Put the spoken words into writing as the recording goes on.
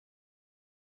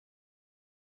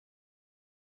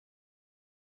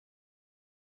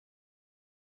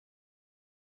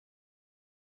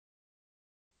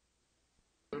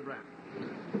Brother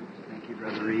Branham. Thank you,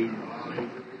 Brother Reed.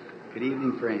 Good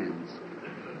evening, friends.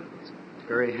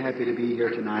 Very happy to be here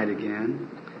tonight again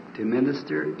to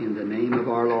minister in the name of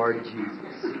our Lord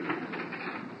Jesus.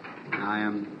 I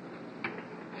am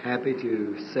happy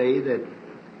to say that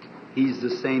He's the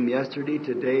same yesterday,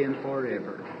 today, and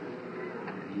forever.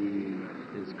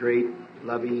 His great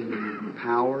loving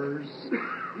powers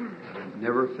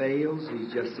never fails.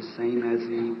 He's just the same as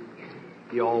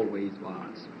He always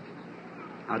was.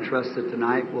 I trust that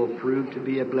tonight will prove to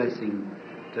be a blessing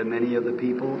to many of the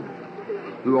people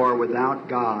who are without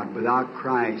God, without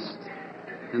Christ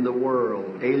in the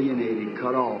world, alienated,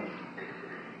 cut off.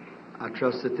 I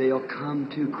trust that they'll come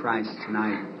to Christ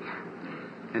tonight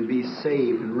and be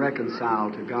saved and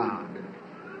reconciled to God.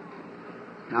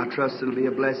 And I trust it'll be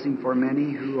a blessing for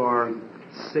many who are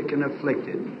sick and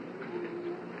afflicted,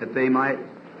 that they might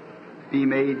be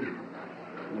made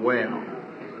well.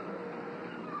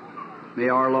 May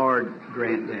our Lord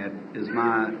grant that, is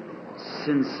my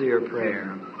sincere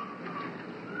prayer.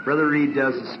 Brother Reed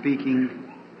does the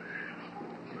speaking.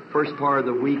 First part of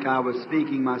the week I was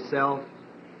speaking myself,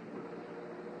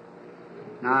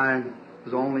 and I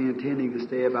was only intending to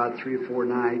stay about 3 or 4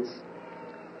 nights.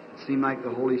 It seemed like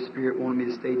the Holy Spirit wanted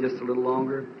me to stay just a little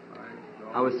longer.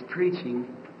 I was preaching.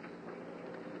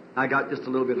 I got just a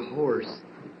little bit hoarse.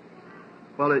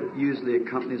 Well, it usually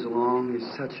accompanies along.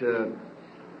 It's such a...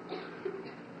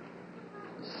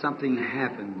 something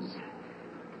happens.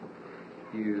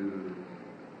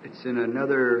 It's in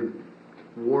another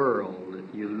world.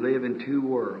 You live in 2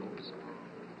 worlds.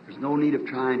 There's no need of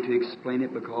trying to explain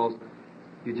it because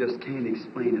you just can't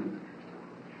explain it.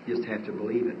 You just have to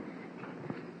believe it.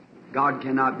 God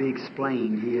cannot be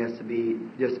explained. He has to be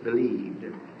just believed.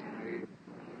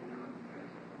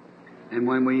 And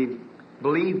when we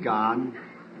believe God,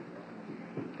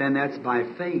 then that's by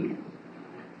faith.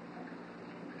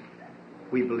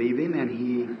 We believe Him and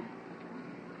He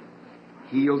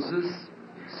heals us,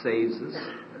 saves us.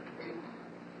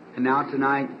 And now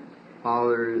tonight, while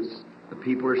the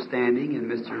people are standing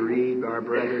and Mr. Reed, our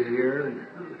brother here,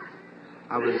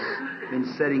 I was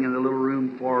been sitting in the little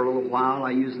room for a little while.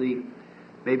 I usually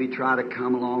maybe try to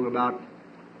come along about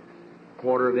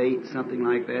 7:45, something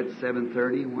like that,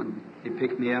 7:30 when they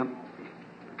pick me up.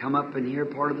 Come up and hear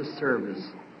part of the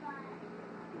service.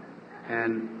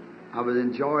 And I would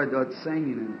enjoy that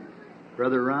singing. And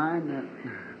Brother Ryan,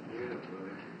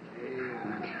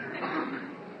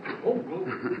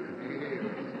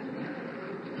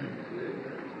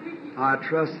 I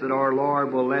trust that our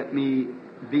Lord will let me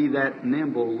be that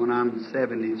nimble when I'm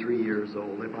 73 years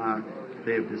old, if I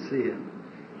live to see it.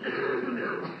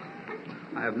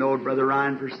 I have known Brother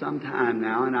Ryan for some time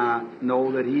now, and I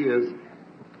know that he is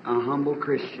a humble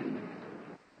Christian.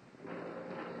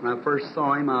 When I first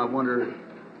saw him, I wondered,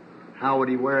 how would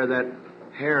he wear that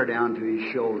hair down to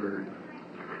his shoulder?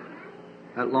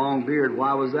 That long beard,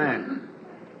 why was that?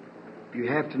 You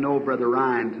have to know Brother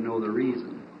Ryan to know the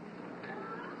reason.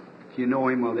 If you know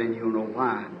him, well, then you'll know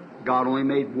why. God only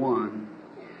made one.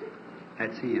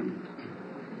 That's him.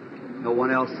 No one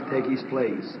else to take his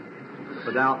place.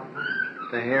 Without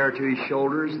the hair to his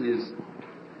shoulders,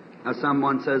 now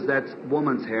someone says that's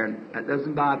woman's hair. That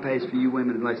doesn't bypass for you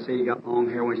women unless say you got long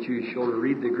hair when it's to your shoulder.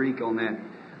 Read the Greek on that.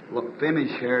 Look, feminine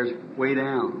hair is way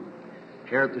down.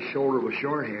 Hair at the shoulder was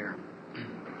short hair.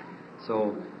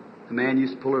 So the man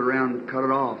used to pull it around and cut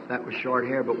it off. That was short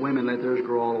hair, but women let theirs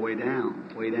grow all the way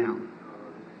down, way down.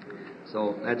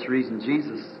 So that's the reason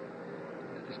Jesus,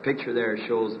 this picture there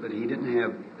shows that he didn't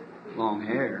have long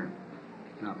hair.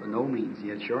 Not by no means. He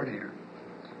had short hair.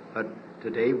 But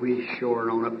today we shore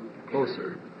on up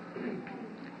closer.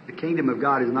 The kingdom of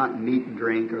God is not meat and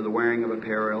drink or the wearing of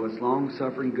apparel. It's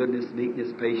long-suffering, goodness,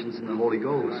 meekness, patience, and the Holy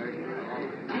Ghost.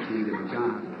 The kingdom of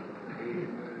God.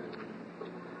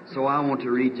 So I want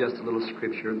to read just a little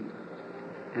scripture,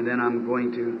 and then I'm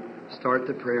going to start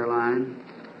the prayer line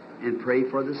and pray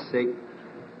for the sick.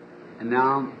 And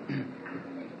now,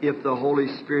 if the Holy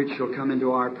Spirit shall come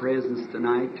into our presence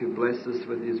tonight to bless us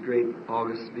with His great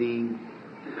august being,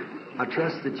 I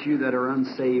trust that you that are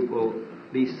unsaved will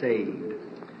be saved,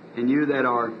 and you that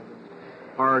are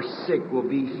sick will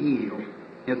be healed.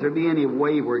 If there be any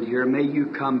wayward here, may you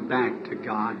come back to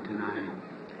God tonight.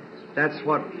 That's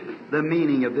what the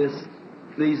meaning of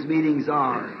these meetings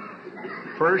are.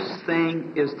 First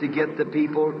thing is to get the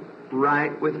people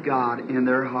right with God in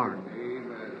their heart.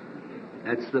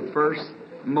 That's the first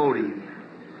motive.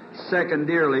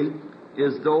 Secondarily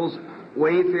is those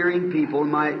wayfaring people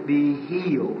might be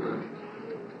healed.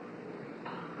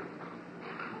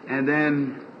 And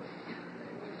then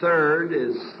third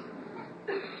is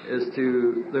is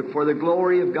to look for the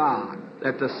glory of God,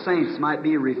 that the saints might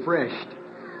be refreshed,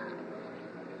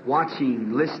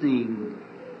 watching, listening,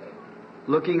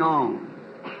 looking on.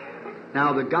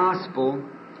 Now the gospel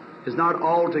is not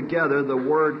altogether the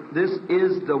Word. This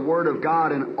is the Word of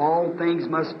God, and all things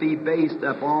must be based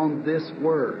upon this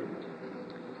Word.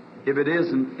 If it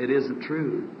isn't, it isn't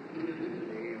true.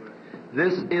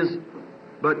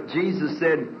 But Jesus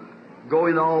said, go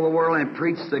into all the world and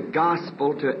preach the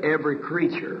gospel to every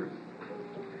creature.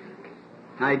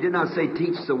 Now, He did not say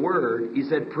teach the Word. He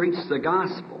said preach the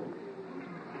gospel.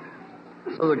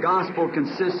 So the gospel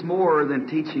consists more than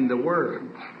teaching the Word.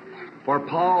 For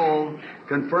Paul,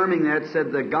 confirming that,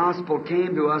 said the gospel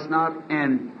came to us not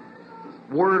in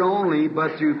word only,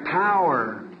 but through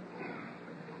power.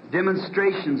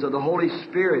 Demonstrations of the Holy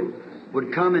Spirit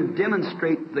would come and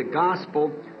demonstrate the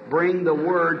gospel, bring the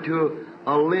Word to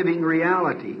a living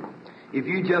reality. If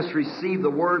you just receive the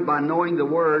Word by knowing the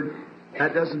Word,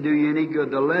 that doesn't do you any good.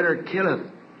 The letter killeth,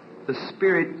 the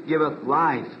Spirit giveth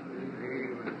life.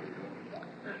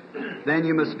 Then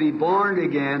you must be born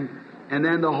again, and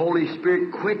then the Holy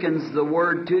Spirit quickens the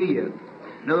Word to you.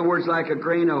 In other words, like a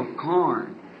grain of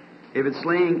corn. If it's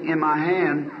laying in my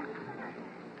hand,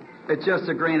 it's just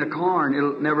a grain of corn.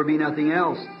 It'll never be nothing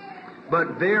else.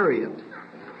 But vary it.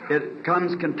 It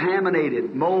comes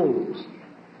contaminated, molds.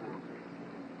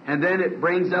 And then it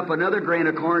brings up another grain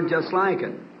of corn just like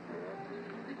it.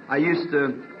 I used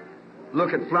to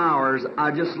look at flowers.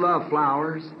 I just love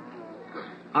flowers.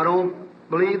 I don't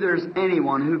believe there's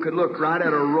anyone who could look right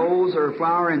at a rose or a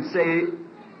flower and say,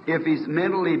 if he's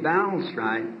mentally balanced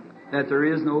right, that there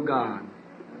is no God.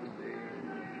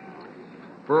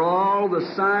 For all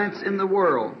the science in the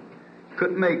world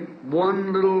couldn't make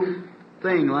one little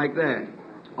thing like that.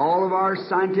 All of our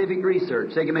scientific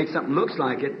research, they can make something looks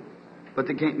like it, but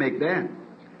they can't make that.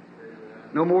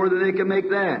 No more than they can make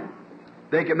that.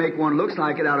 They can make one looks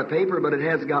like it out of paper, but it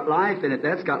has got life in it.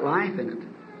 That's got life in it.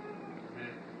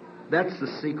 That's the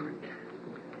secret.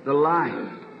 The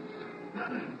life.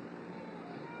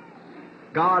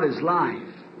 God is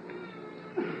life.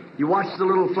 You watch the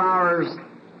little flowers,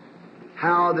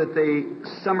 how that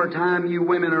summertime, you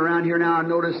women around here now, I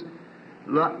noticed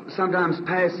sometimes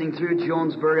passing through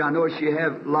Jonesbury, I notice you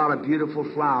have a lot of beautiful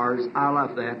flowers. I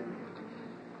love that.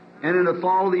 And in the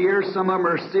fall of the year, some of them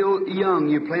are still young.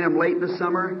 You plant them late in the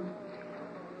summer,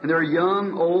 and they're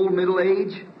young, old, middle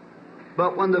age.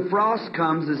 But when the frost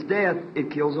comes as death,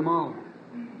 it kills them all.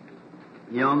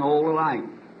 Young, old alike.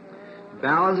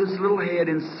 Bows its little head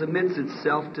and submits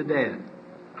itself to death.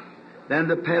 Then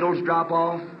the petals drop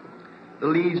off, the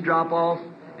leaves drop off,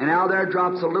 and out there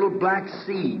drops a little black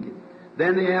seed.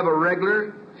 Then they have a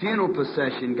regular funeral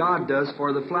procession God does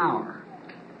for the flower.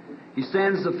 He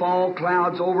sends the fall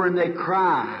clouds over and they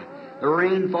cry. The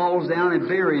rain falls down and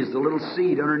buries the little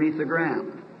seed underneath the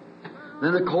ground.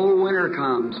 Then the cold winter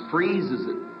comes, freezes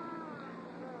it.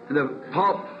 And the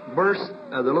pulp bursts,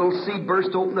 the little seed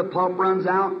bursts open, the pulp runs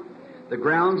out. The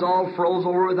ground's all froze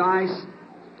over with ice.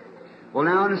 Well,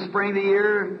 now in the spring of the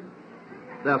year,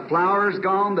 the flower's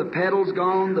gone, the petal's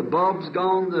gone, the bulb's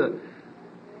gone,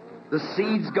 the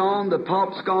seed's gone, the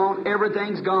pulp's gone,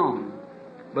 everything's gone.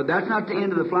 But that's not the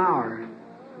end of the flower.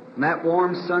 When that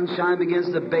warm sunshine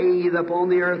begins to bathe upon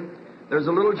the earth, there's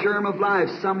a little germ of life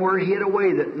somewhere hid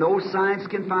away that no science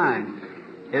can find.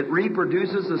 It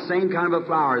reproduces the same kind of a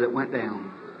flower that went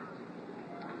down.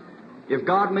 If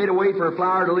God made a way for a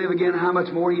flower to live again, how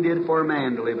much more He did for a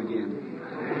man to live again?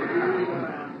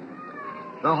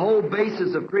 The whole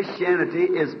basis of Christianity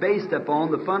is based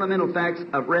upon the fundamental facts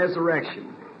of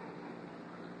resurrection.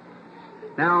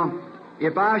 Now,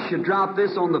 if I should drop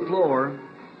this on the floor,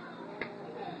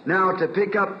 now to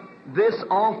pick up this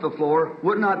off the floor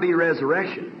would not be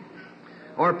resurrection.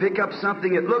 Or pick up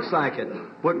something that looks like it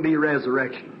wouldn't be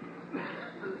resurrection.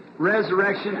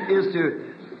 Resurrection is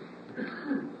to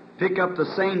pick up the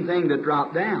same thing that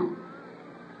dropped down.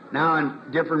 Now,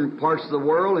 in different parts of the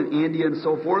world, in India and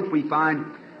so forth, we find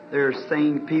there's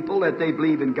sane people that they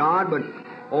believe in God, but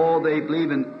all they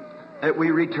believe in that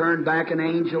we return back an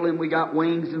angel and we got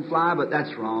wings and fly, but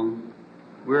that's wrong.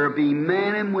 We're to be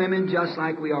men and women just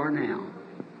like we are now.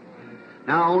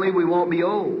 Now, only we won't be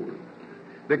old.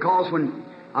 Because when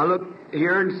I look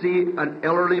here and see an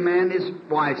elderly man, his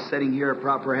wife sitting here,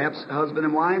 perhaps husband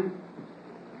and wife,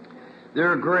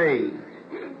 they're gray.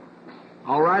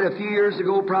 All right, a few years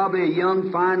ago, probably a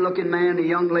young, fine-looking man, a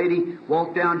young lady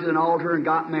walked down to an altar and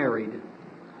got married.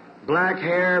 Black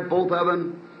hair, both of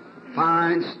them,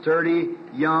 fine, sturdy,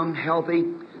 young, healthy.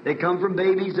 They come from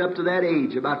babies up to that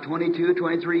age, about 22,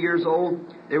 23 years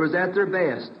old. They was at their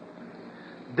best.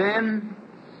 Then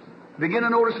Begin to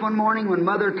notice one morning when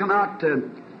Mother come out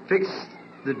to fix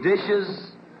the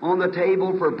dishes on the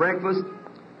table for breakfast,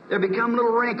 there become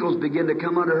little wrinkles begin to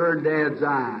come under her Dad's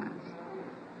eyes.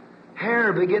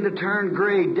 Hair begin to turn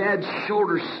gray. Dad's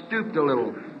shoulders stooped a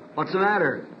little. What's the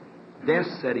matter? Death's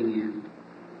setting in.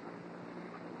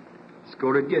 It's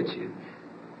going to get you.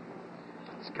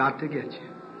 It's got to get you.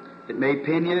 It may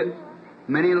pin you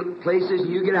many places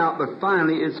and you get out, but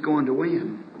finally it's going to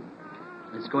win.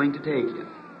 It's going to take you.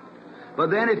 But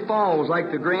then it falls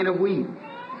like the grain of wheat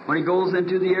when it goes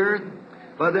into the earth.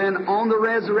 But then on the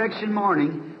resurrection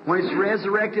morning, when it's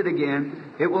resurrected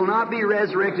again, it will not be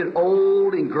resurrected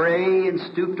old and gray and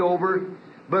stooped over,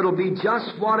 but it'll be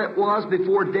just what it was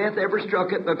before death ever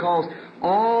struck it, because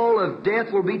all of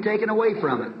death will be taken away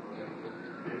from it.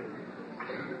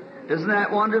 Isn't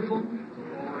that wonderful?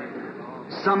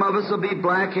 Some of us will be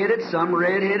black-headed, some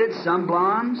red-headed, some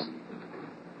blondes.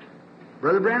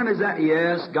 Brother Branham, is that?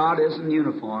 Yes, God isn't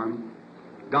uniform.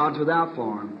 God's without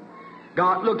form.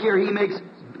 God, look here, He makes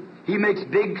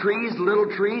big trees, little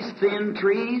trees, thin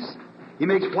trees. He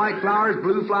makes white flowers,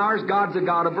 blue flowers. God's a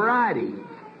God of variety.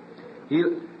 He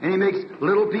makes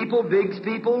little people, big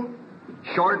people,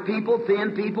 short people,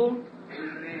 thin people.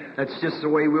 That's just the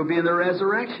way we'll be in the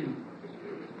resurrection.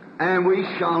 And we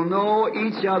shall know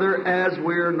each other as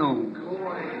we're known.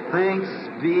 Thanks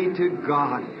be to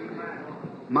God.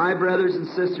 My brothers and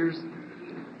sisters,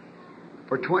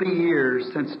 for 20 years,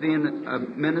 since being a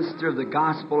minister of the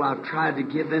gospel, I've tried to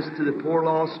give this to the poor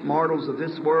lost mortals of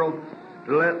this world,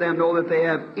 to let them know that they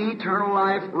have eternal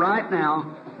life right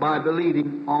now by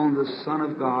believing on the Son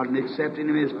of God and accepting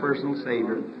Him as personal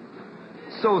Savior.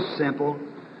 So simple.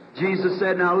 Jesus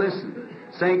said, now listen,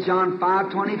 St. John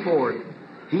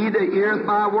 5:24, He that heareth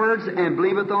my words and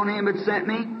believeth on Him that sent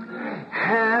me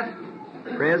hath,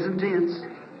 present tense,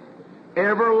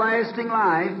 everlasting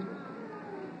life,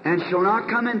 and shall not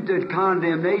come into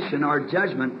condemnation or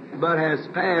judgment, but has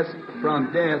passed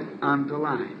from death unto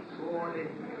life.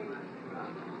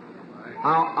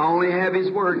 I only have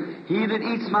His word. He that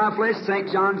eats my flesh,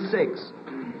 St. John 6,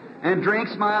 and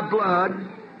drinks my blood,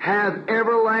 hath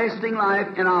everlasting life,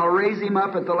 and I'll raise him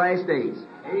up at the last days.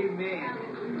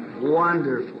 Amen.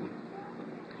 Wonderful.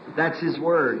 That's His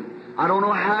word. I don't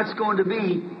know how it's going to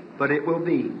be, but it will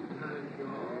be.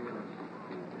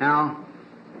 Now,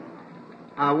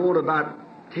 I want about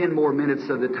 10 more minutes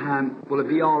of the time. Will it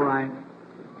be all right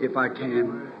if I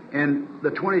can? In the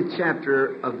 20th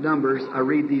chapter of Numbers, I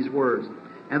read these words.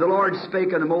 And the Lord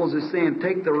spake unto Moses, saying,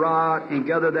 take the rod and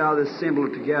gather thou the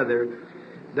assembly together,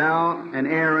 thou and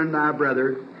Aaron thy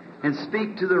brother, and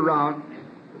speak to the rock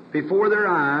before their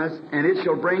eyes, and it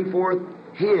shall bring forth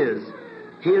his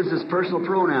is personal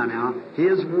pronoun now,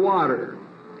 his water.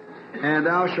 And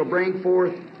thou shalt bring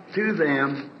forth to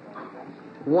them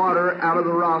water out of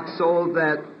the rock, so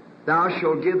that thou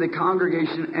shalt give the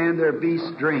congregation and their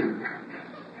beasts drink.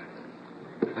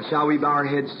 Now, shall we bow our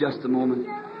heads just a moment?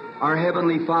 Our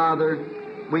Heavenly Father,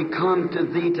 we come to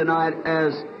Thee tonight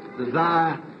as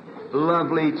Thy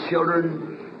lovely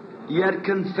children, yet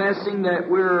confessing that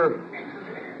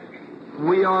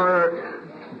we are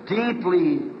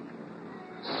deeply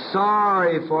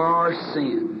sorry for our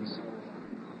sins.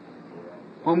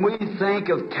 When we think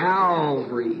of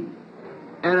Calvary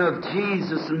and of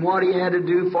Jesus and what He had to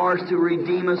do for us to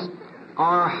redeem us,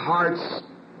 our hearts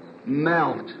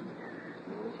melt.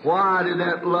 Why did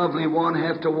that lovely one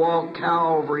have to walk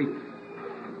Calvary,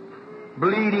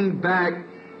 bleeding back,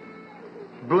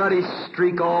 bloody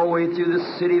streak all the way through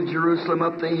the city of Jerusalem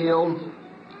up the hill,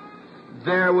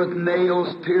 there with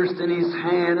nails pierced in His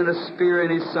hand and a spear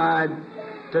in His side,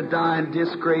 to die in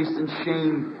disgrace and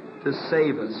shame to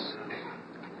save us?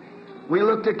 We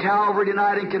look to Calvary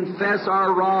tonight and confess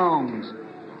our wrongs.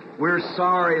 We're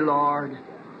sorry, Lord.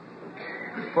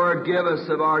 Forgive us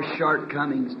of our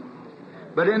shortcomings.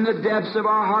 But in the depths of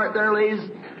our heart there lays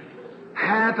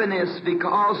happiness,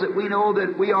 because that we know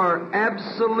that we are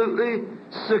absolutely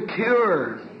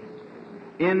secure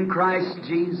in Christ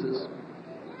Jesus.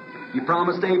 You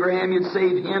promised Abraham you'd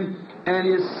save him and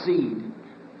his seed.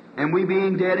 And we,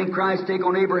 being dead in Christ, take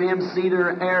on Abraham's seed and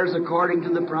are heirs according to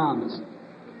the promise,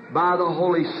 by the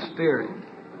Holy Spirit.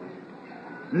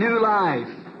 New life.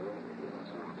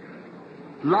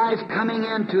 Life coming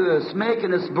into us,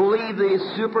 making us believe the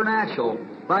supernatural,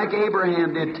 like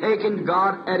Abraham did, taking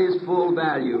God at His full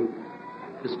value,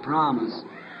 His promise.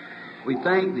 We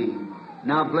thank Thee.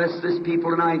 Now bless this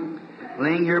people tonight.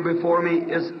 Laying here before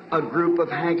me is a group of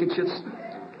handkerchiefs.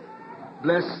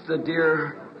 Bless the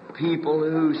dear people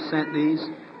who sent these.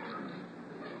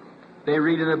 They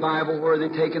read in the Bible where they're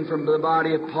taken from the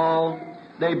body of Paul.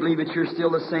 They believe that you're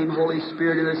still the same Holy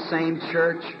Spirit in the same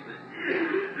church.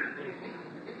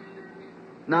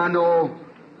 Now I know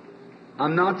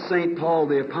I'm not St. Paul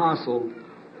the Apostle,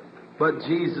 but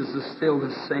Jesus is still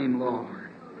the same Lord.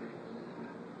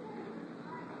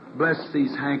 Bless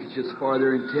these handkerchiefs for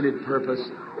their intended purpose.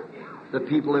 The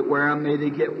people that wear them, may they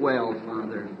get well,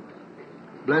 Father.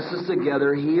 Bless us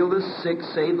together. Heal the sick,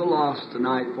 save the lost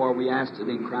tonight, for we ask it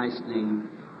in Christ's name.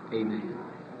 Amen.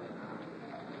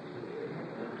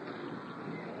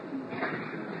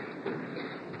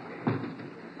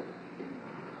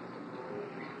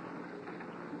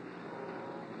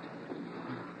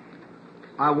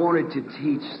 I wanted to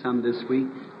teach some this week,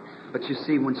 but you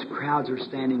see, when crowds are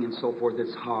standing and so forth,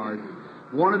 it's hard.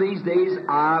 One of these days,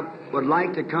 I would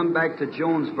like to come back to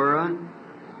Jonesboro,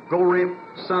 go rent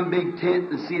some big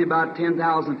tent and seat about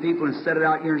 10,000 people and set it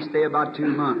out here and stay about 2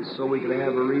 months so we could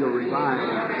have a real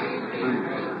revival.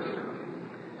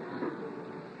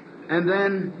 And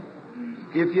then,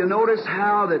 if you notice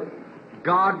how that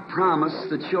God promised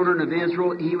the children of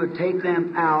Israel He would take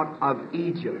them out of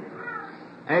Egypt.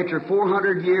 After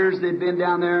 400 years they'd been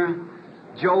down there,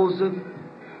 Joseph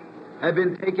had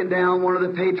been taken down. One of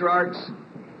the patriarchs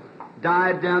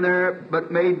died down there,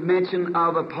 but made mention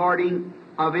of a parting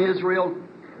of Israel.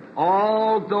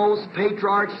 All those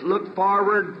patriarchs looked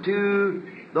forward to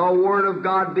the Word of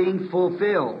God being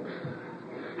fulfilled.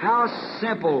 How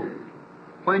simple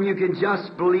when you can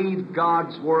just believe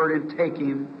God's Word and take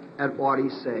Him at what He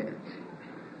says.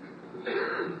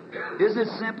 Isn't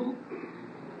it simple?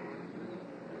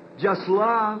 Just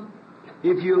love.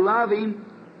 If you love Him,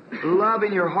 love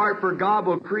in your heart for God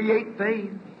will create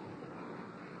faith.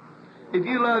 If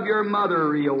you love your mother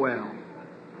real well,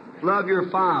 love your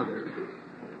father,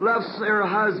 love your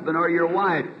husband or your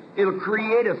wife, it'll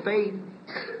create a faith.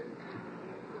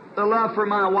 The love for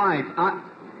my wife,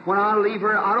 when I leave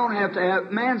her, I don't have to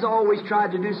have... Man's always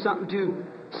tried to do something to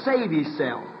save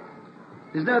himself.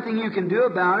 There's nothing you can do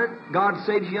about it. God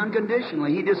saves you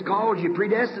unconditionally. He just called you,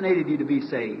 predestinated you to be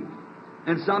saved.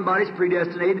 And somebody's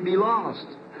predestinated to be lost.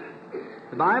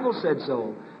 The Bible said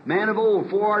so. Man of old,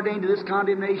 foreordained to this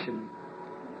condemnation.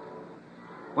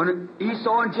 When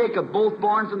Esau and Jacob, both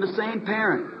born from the same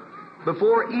parent,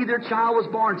 before either child was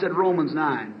born, said Romans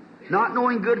 9, not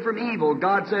knowing good from evil,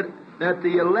 God said that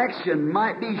the election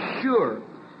might be sure.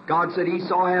 God said,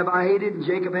 Esau have I hated and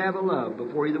Jacob have I loved,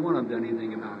 before either one of them done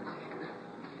anything about it.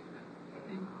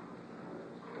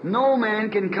 No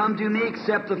man can come to me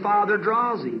except the Father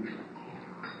draws him.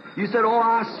 You said, oh,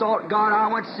 I sought God,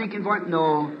 I went seeking for Him.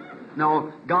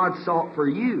 No, God sought for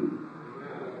you,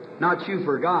 not you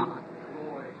for God.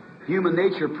 Human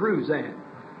nature proves that.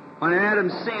 When Adam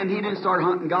sinned, he didn't start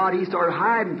hunting God, he started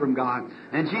hiding from God.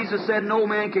 And Jesus said, no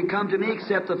man can come to me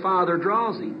except the Father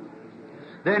draws him.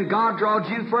 Then God drawed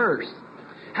you first.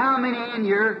 How many in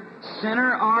here,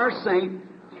 sinner or saint,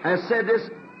 has said this,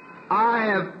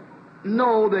 I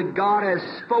know that God has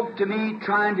spoke to me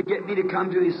trying to get me to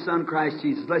come to His Son Christ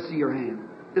Jesus? Let's see your hand.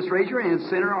 Just raise your hand,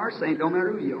 sinner or saint, don't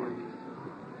matter who you are.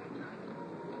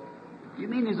 You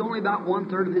mean there's only about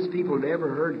 1/3 of this people that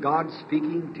ever heard God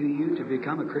speaking to you to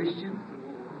become a Christian?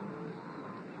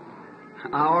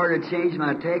 I ought to change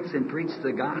my text and preach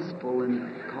the gospel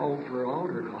and call for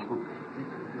altar call.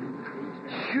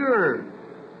 Sure.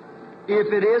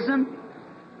 If it isn't,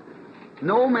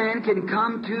 no man can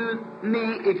come to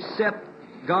me except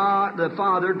God the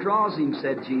Father draws him,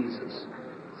 said Jesus.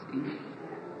 See?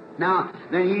 Now,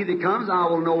 then he that comes, I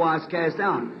will no wise cast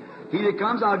down. He that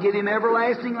comes, I'll give him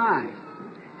everlasting life.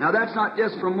 Now, that's not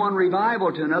just from one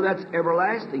revival to another, that's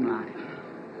everlasting life.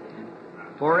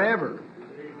 Forever.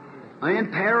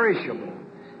 Imperishable.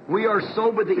 We are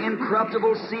sold with the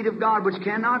incorruptible seed of God, which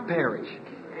cannot perish.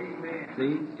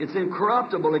 See? It's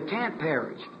incorruptible, it can't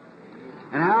perish.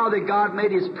 And how that God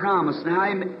made His promise, and how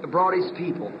He brought His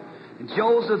people. And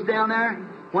Joseph down there,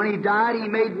 when he died, he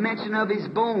made mention of his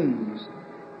bones,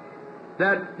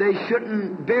 that they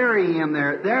shouldn't bury him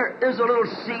there. There's a little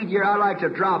seed here. I'd like to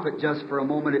drop it just for a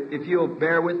moment, if you'll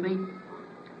bear with me.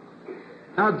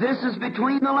 Now, this is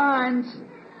between the lines.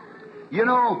 You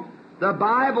know, the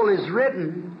Bible is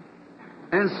written,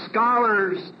 and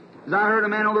scholars, as I heard a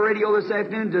man on the radio this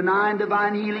afternoon denying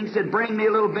divine healing, said, bring me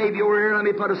a little baby over here, let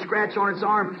me put a scratch on its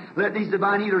arm, let these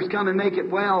divine healers come and make it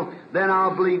well, then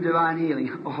I'll believe divine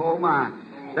healing. Oh my,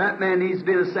 that man needs to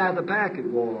be in a South Packet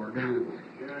ward.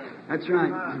 That's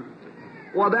right.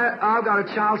 Well, I've got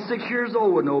a child 6 years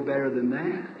old would know better than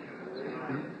that.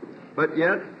 But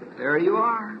yet, there you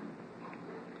are.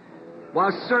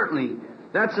 Well, certainly,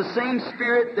 that's the same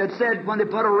spirit that said when they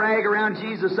put a rag around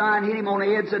Jesus' eye and hit him on the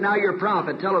head, said, now you're a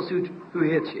prophet. Tell us who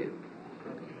hit you.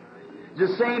 The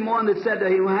same one that said to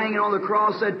him hanging on the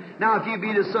cross said, now if you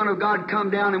be the Son of God, come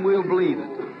down and we'll believe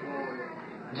it.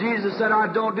 Jesus said,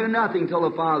 I don't do nothing till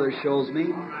the Father shows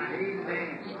me.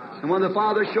 And when the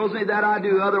Father shows me that, I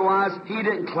do. Otherwise, He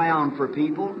didn't clown for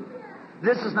people.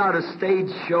 This is not a stage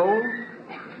show,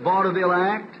 vaudeville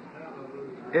act.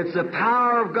 It's the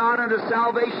power of God unto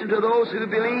salvation to those who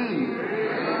believe.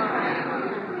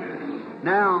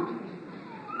 Now,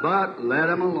 but let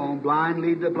them alone. Blind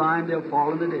lead the blind, they'll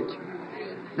fall in the ditch.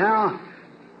 Now,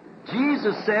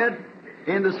 Jesus said,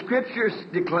 in the Scriptures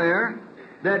declare,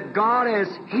 that God has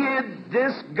hid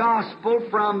this gospel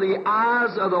from the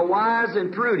eyes of the wise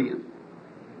and prudent.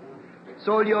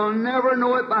 So you'll never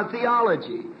know it by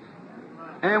theology.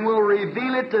 And will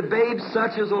reveal it to babes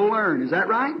such as will learn. Is that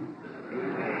right?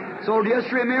 So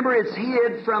just remember, it's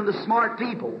hid from the smart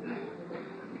people.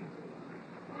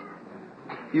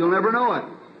 You'll never know it.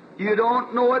 You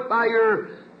don't know it by your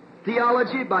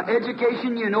theology, by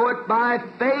education. You know it by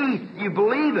faith. You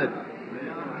believe it.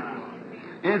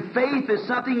 And faith is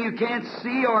something you can't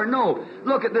see or know.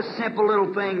 Look at this simple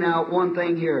little thing now, one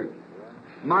thing here.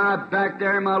 Back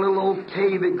there in my little old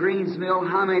cave at Greensmill,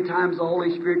 how many times the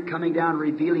Holy Spirit coming down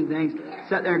revealing things,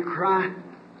 sat there and cry.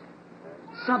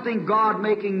 Something God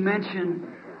making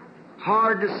mention,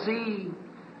 hard to see.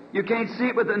 You can't see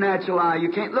it with the natural eye.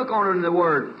 You can't look on it in the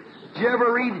Word. Did you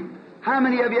ever read, how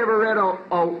many of you ever read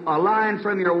a line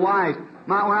from your wife?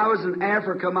 When I was in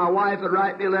Africa, my wife would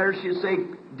write me a letter. She'd say,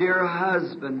 Dear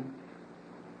husband,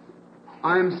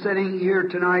 I'm sitting here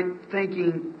tonight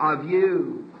thinking of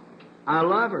you. I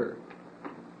love her.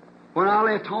 When I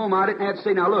left home, I didn't have to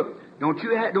say, now look, don't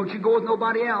you go with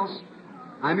nobody else.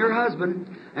 I'm your husband,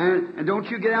 and don't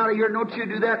you get out of here, don't you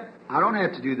do that. I don't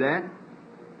have to do that.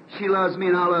 She loves me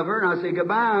and I love her, and I say,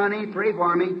 goodbye, honey, pray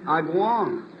for me. I go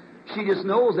on. She just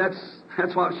knows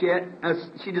that's what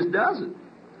she just does it.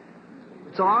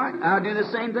 It's all right. I do the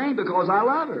same thing because I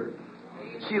love her.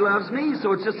 She loves me,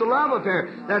 so it's just a love affair.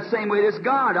 That same way as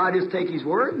God. I just take His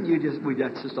Word, and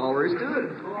that's just all there is to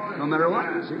it. No matter what.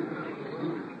 See?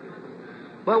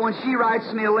 But when she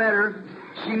writes me a letter,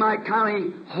 she might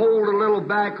kind of hold a little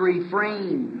back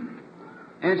refrain.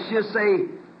 And she'll say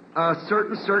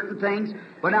certain things.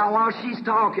 But now while she's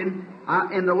talking,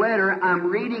 in the letter, I'm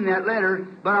reading that letter,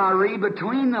 but I read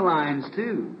between the lines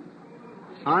too.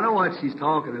 I know what she's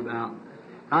talking about.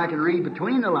 I can read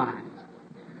between the lines.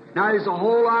 Now, there's a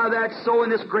whole lot of that so in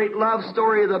this great love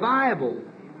story of the Bible.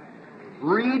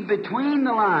 Read between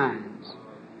the lines.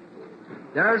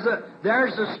 There's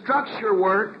a structure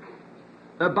work.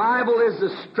 The Bible is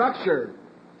the structure.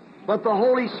 But the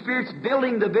Holy Spirit's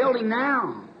building the building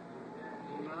now.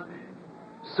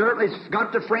 Certainly it's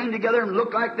got to frame together and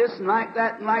look like this and like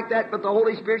that, but the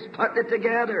Holy Spirit's putting it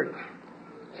together.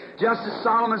 Just as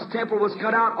Solomon's temple was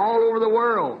cut out all over the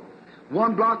world.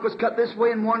 One block was cut this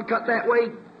way and one cut that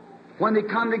way. When they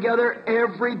come together,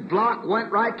 every block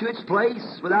went right to its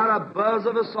place without a buzz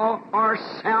of a saw or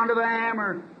sound of a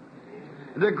hammer.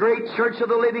 The great church of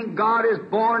the living God is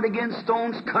born again,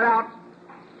 stones cut out.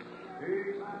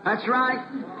 That's right.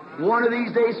 One of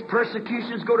these days,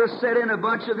 persecution's going to set in. A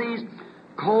bunch of these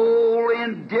cold,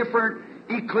 indifferent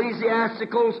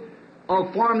ecclesiasticals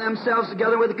will form themselves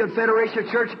together with the Confederation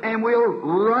Church, and we'll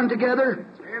run together.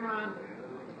 Amen.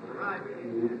 Right.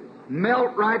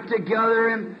 Melt right together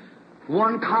in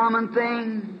one common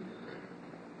thing.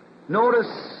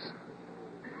 Notice,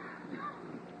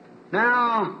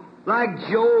 now, like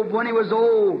Job when he was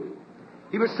old,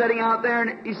 he was sitting out there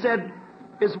and he said,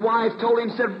 his wife told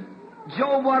him, said,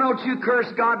 Job, why don't you curse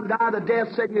God and die the death?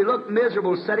 Said, you look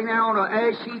miserable sitting there on an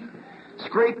ash heap,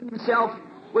 scraping himself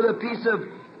with a piece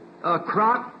of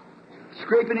crop,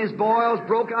 scraping his boils,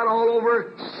 broke out all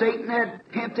over. Satan had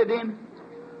tempted him.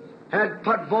 Had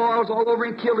put boils all over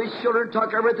him, killed his children,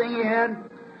 took everything he had.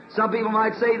 Some people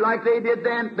might say, like they did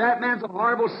then, that man's a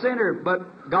horrible sinner.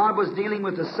 But God was dealing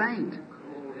with a saint,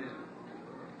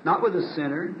 not with a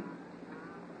sinner.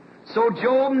 So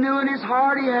Job knew in his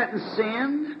heart he hadn't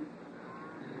sinned.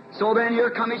 So then here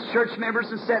come his church members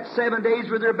and sat 7 days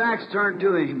with their backs turned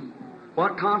to him.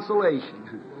 What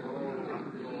consolation.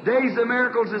 Days of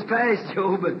miracles is past,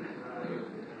 Job.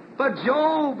 But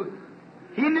Job,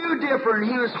 he knew different.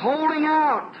 He was holding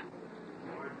out.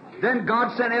 Then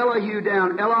God sent Elihu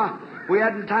down. We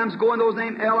had times go in those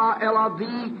names. Elah,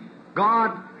 the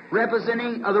God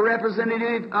representing the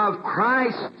representative of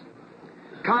Christ.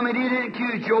 Come, and he didn't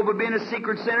accuse Job of being a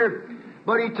secret sinner,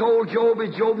 but he told Job,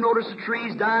 as Job noticed the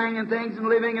trees dying and things and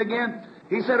living again,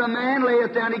 he said, a man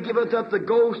layeth down, he giveth up the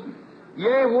ghost.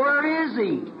 Yea, where is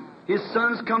he? His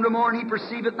sons come tomorrow, and he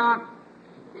perceiveth not.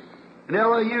 And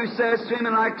Elihu says to him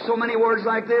in like so many words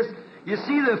like this, You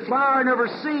see, the flower never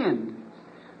sinned.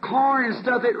 Corn and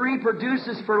stuff, it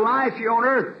reproduces for life here on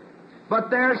earth. But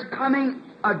there's coming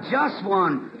a just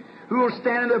one who will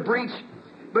stand in the breach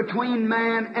between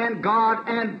man and God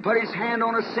and put his hand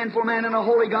on a sinful man and a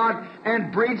holy God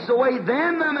and bridge the way.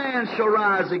 Then the man shall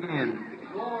rise again.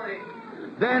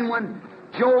 Then when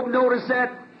Job noticed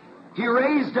that, he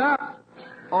raised up.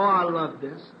 Oh, I love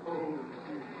this.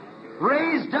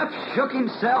 Raised up, shook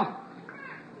himself.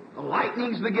 The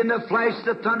lightnings began to flash,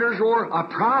 the thunders roar. A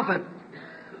prophet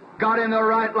got in the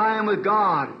right line with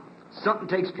God. Something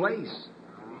takes place.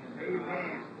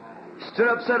 Amen. Stood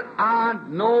up and said, I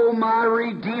know my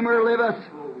Redeemer liveth.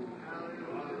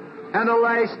 And the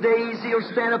last days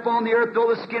he'll stand upon the earth,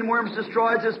 though the skin worms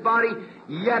destroys his body,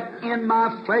 yet in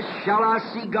my flesh shall I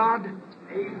see God.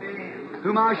 Amen.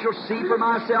 Whom I shall see for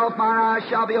myself, mine eyes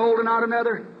shall behold and not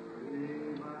another.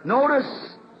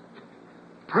 Notice,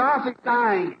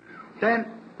 prophesying.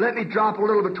 Then let me drop a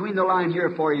little between the line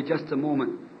here for you just a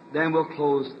moment. Then we'll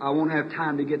close. I won't have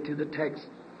time to get to the text.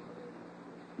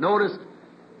 Notice,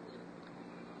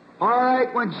 all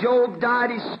right, when Job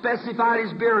died, he specified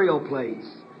his burial place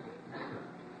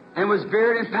and was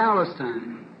buried in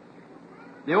Palestine.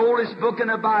 The oldest book in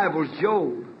the Bible is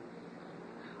Job.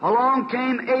 Along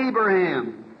came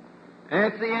Abraham.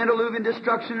 After the antediluvian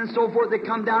destruction and so forth, they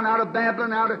come down out of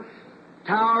Babylon, out of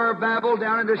Tower of Babel,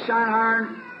 down into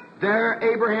Shinar. There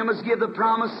Abraham was given the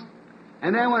promise.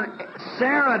 And then when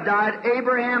Sarah died,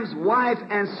 Abraham's wife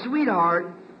and sweetheart,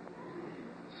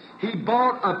 he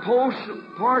bought a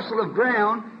parcel of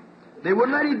ground. They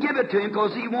wouldn't let him give it to him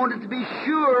because he wanted to be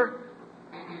sure.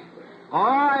 All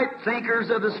right, thinkers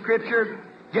of the Scripture,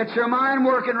 get your mind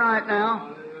working right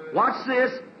now. Watch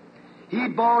this. He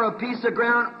bought a piece of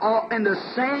ground in the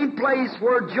same place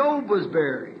where Job was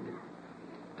buried,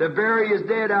 to bury his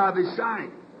dead out of his sight.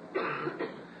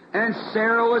 And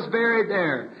Sarah was buried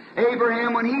there.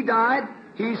 Abraham, when he died,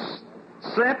 he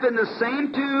slept in the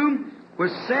same tomb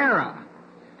with Sarah.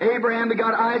 Abraham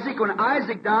begot Isaac. When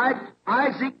Isaac died,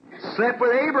 Isaac slept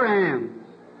with Abraham.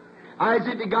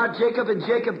 Isaac begot Jacob, and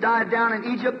Jacob died down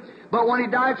in Egypt. But when he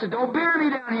died, he said, don't bury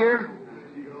me down here.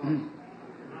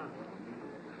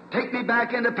 Take me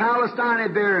back into Palestine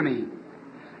and bury me.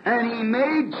 And he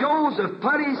made Joseph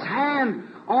put his hand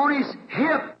on his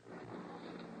hip,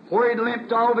 where he'd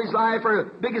limped all of his life, or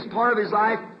the biggest part of his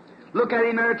life. Look at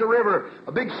him there at the river.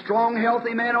 A big, strong,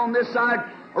 healthy man on this side,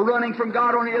 running from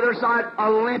God on the other side, a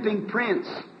limping prince.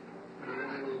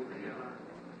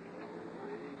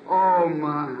 Oh,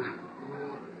 my.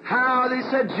 How they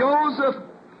said, Joseph,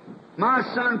 my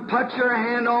son, put your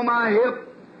hand on my hip,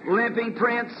 limping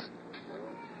prince,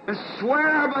 and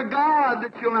swear by God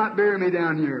that you'll not bury me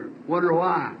down here. Wonder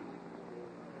why.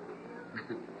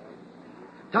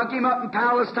 Took him up in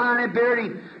Palestine and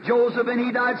buried him. Joseph, and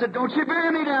he died, said, don't you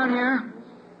bury me down here.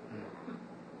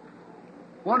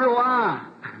 Wonder why.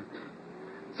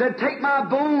 Said, take my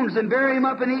bones and bury him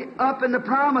up in the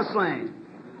Promised Land.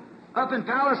 Up in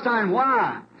Palestine.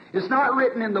 Why? It's not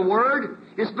written in the Word.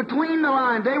 It's between the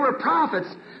lines. They were prophets.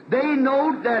 They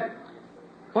know that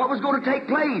what was going to take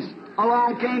place.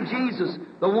 Along came Jesus,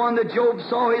 the one that Job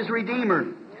saw, his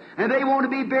Redeemer. And they want to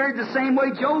be buried the same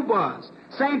way Job was.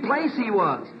 Same place he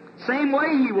was. Same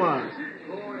way he was.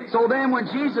 So then when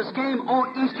Jesus came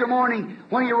on Easter morning,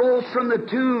 when he rose from the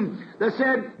tomb, they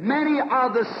said many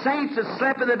of the saints that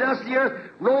slept in the dust of the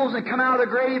earth rose and come out of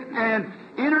the grave and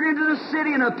entered into the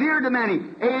city and appeared to many.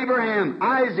 Abraham,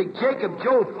 Isaac, Jacob,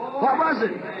 Job. What was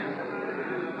it?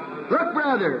 Look,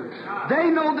 brother, they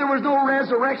know there was no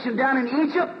resurrection down in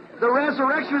Egypt. The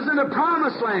resurrection was in the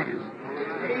Promised Land.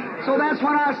 So that's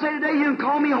what I say today. You can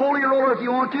call me holy roller if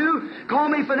you want to. Call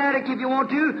me fanatic if you want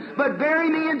to. But bury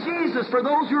me in Jesus. For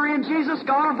those who are in Jesus,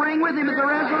 God will bring with Him at the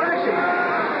resurrection.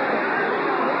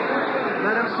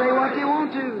 Let them say what they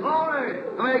want to.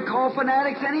 I mean, they call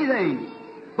fanatics anything.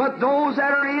 But those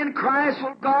that are in Christ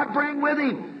will God bring with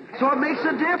Him. So it makes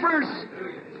a difference.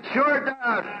 Sure it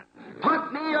does.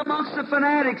 Put me amongst the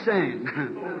fanatics then.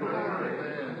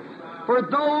 For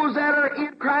those that are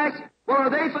in Christ, well, are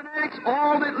they fanatics?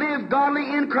 All that live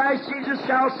godly in Christ Jesus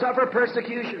shall suffer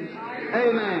persecution.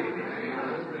 Amen.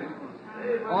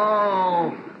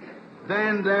 Oh,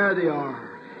 then there they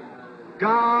are.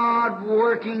 God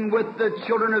working with the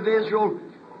children of Israel.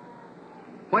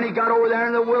 When He got over there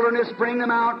in the wilderness, bring them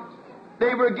out,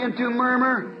 they began to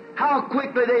murmur. How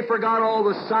quickly they forgot all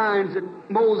the signs that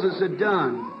Moses had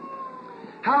done.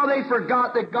 How they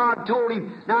forgot that God told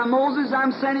him, now Moses,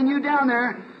 I'm sending you down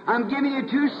there. I'm giving you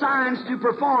 2 signs to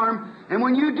perform, and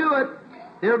when you do it,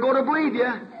 they're going to believe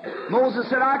you. Moses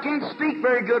said, I can't speak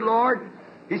very good, Lord.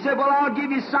 He said, well, I'll give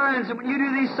you signs, and when you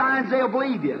do these signs, they'll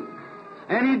believe you.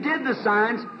 And He did the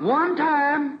signs one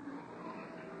time,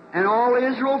 and all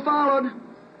Israel followed.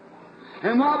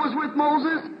 And what was with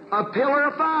Moses? A pillar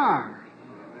of fire.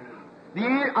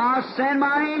 I'll send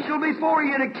my angel before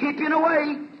you to keep you in the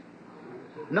way.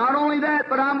 Not only that,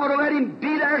 but I'm going to let Him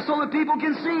be there so that people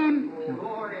can see Him.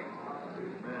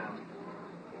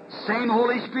 Same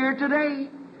Holy Spirit today.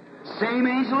 Same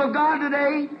angel of God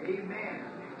today.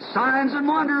 Signs and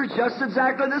wonders just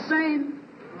exactly the same.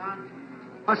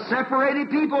 A separated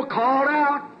people called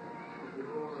out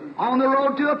on the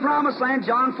road to a promised land,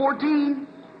 John 14.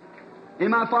 In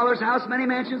my Father's house many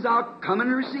mansions, I'll come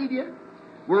and receive you.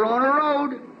 We're on a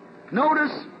road.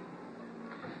 Notice.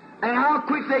 And how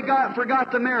quick they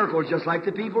forgot the miracles, just like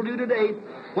the people do today.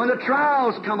 When the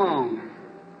trials come on.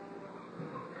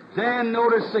 Then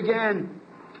notice again,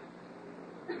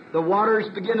 the waters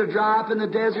begin to dry up in the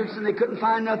deserts and they couldn't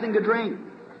find nothing to drink.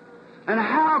 And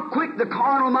how quick the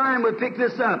carnal mind would pick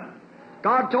this up.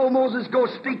 God told Moses, go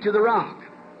speak to the rock.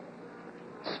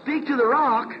 Speak to the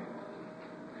rock?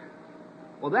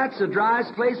 Well, that's the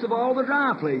driest place of all the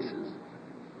dry places.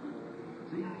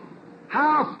 See?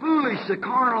 How foolish the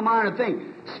carnal mind would think.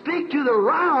 Speak to the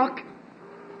rock?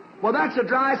 Well, that's the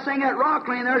driest thing. That rock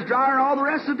laying there's drier than all the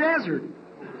rest of the desert.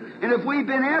 And if we've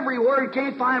been everywhere and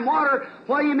can't find water,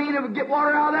 what do you mean it would get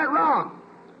water out of that rock?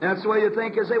 That's the way you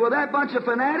think. You say, well, that bunch of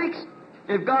fanatics,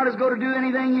 if God is going to do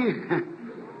anything, you...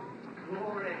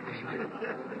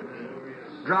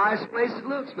 driest place it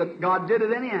looks, but God did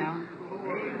it anyhow.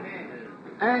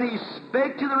 And He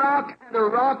spake to the rock, and the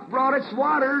rock brought its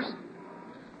waters,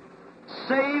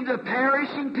 saved the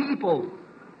perishing people.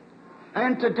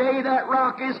 And today that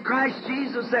rock is Christ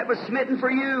Jesus that was smitten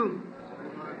for you.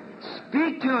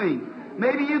 Speak to Him.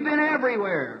 Maybe you've been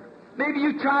everywhere. Maybe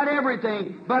you've tried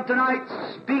everything. But tonight,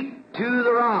 speak to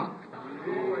the rock.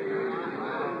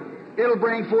 It'll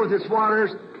bring forth its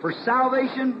waters for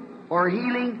salvation or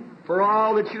healing for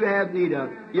all that you have need of.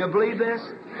 You believe this?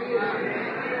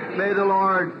 May the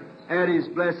Lord add His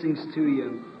blessings to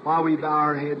you. While we bow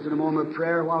our heads in a moment of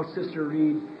prayer, while Sister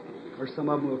Reed, or some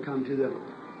of them will come to the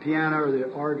piano or the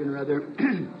organ rather.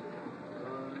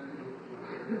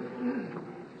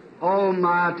 Oh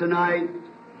my, tonight,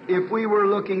 if we were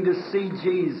looking to see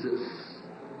Jesus.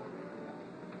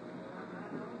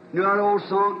 You know that old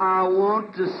song, I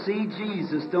want to see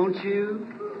Jesus, don't you?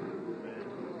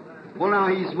 Well, now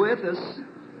He's with us.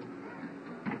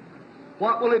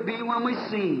 What will it be when we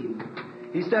see Him?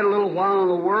 He said, a little while and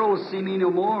the world will see me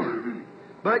no more.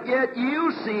 But yet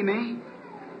you'll see me.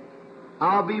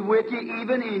 I'll be with you,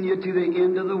 even in you, to the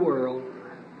end of the world.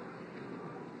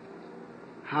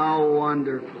 How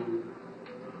wonderful.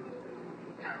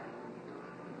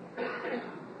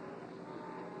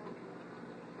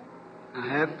 Now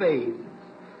have faith.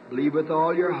 Believe with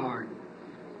all your heart.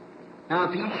 Now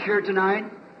if He's here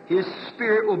tonight, His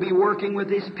Spirit will be working with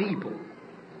His people.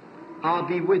 I'll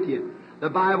be with you. The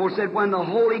Bible said when the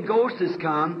Holy Ghost has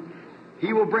come,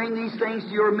 He will bring these things to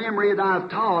your memory that I've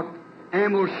taught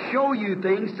and will show you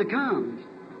things to come.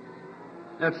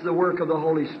 That's the work of the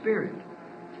Holy Spirit.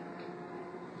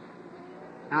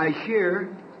 Now He's here.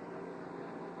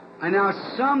 And now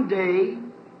someday,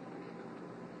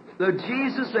 the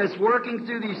Jesus that's working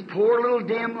through these poor little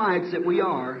dim lights that we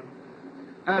are,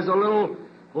 as a little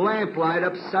lamplight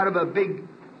upside of a big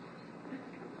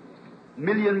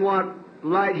 1,000,000-watt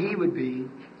light He would be.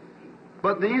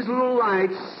 But these little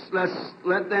lights,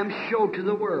 let them show to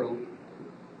the world.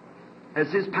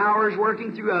 As His power is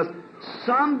working through us,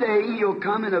 someday He'll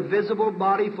come in a visible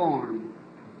body form.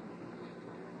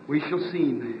 We shall see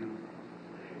Him then.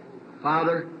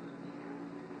 Father,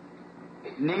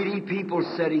 needy people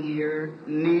sitting here,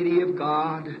 needy of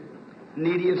God,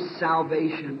 needy of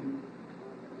salvation,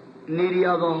 needy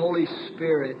of the Holy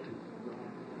Spirit,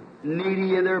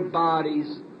 needy of their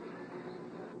bodies.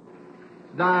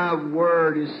 Thy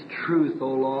Word is truth, O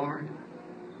Lord.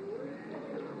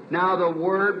 Now the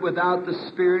Word without the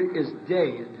Spirit is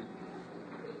dead.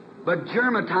 But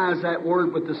germatize that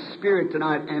Word with the Spirit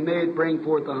tonight, and may it bring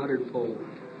forth 100-fold.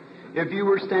 If you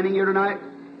were standing here tonight,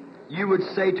 you would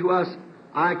say to us,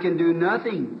 I can do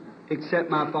nothing except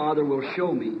my Father will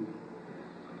show me.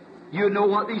 You know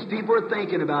what these people are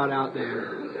thinking about out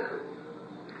there.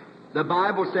 The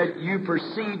Bible said you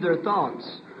perceive their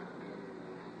thoughts.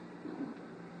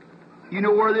 You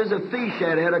know where there's a fish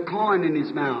that had a coin in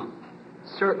his mouth.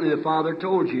 Certainly the Father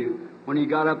told you when He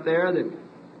got up there that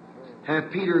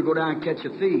have Peter go down and catch a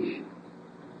fish.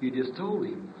 You just told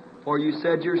him. Or you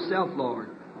said yourself, Lord,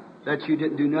 that you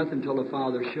didn't do nothing until the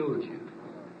Father showed you.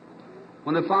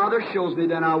 When the Father shows me,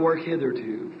 then I'll work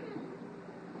hitherto.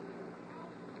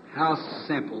 How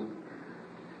simple.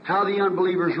 how the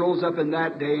unbelievers rose up in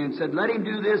that day and said, let him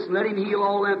do this, let him heal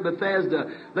all that Bethesda,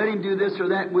 let him do this or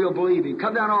that, and we'll believe him.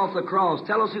 Come down off the cross,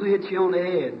 tell us who hit you on the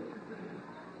head.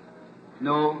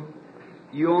 No,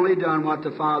 you only done what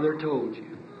the Father told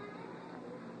you.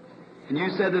 And you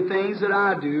said, the things that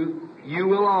I do, you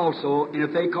will also. And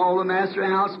if they call the master of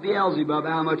the house Beelzebub,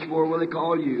 how much more will they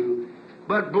call you?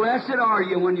 But blessed are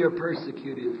you when you're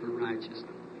persecuted for righteousness.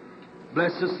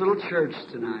 Bless this little church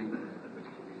tonight.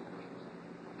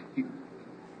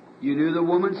 You knew the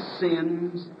woman's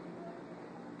sins.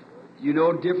 You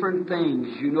know different things.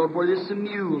 You know where there's some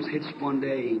mules hitched one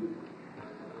day,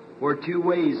 where two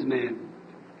ways met.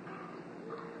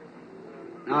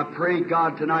 I pray,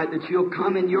 God, tonight that you'll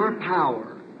come in your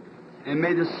power, and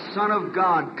may the Son of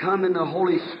God come in the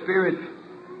Holy Spirit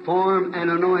form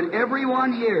and anoint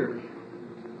everyone here.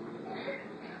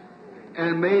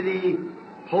 And may the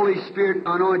Holy Spirit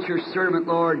anoint your servant,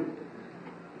 Lord,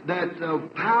 that the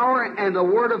power and the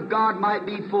Word of God might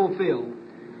be fulfilled.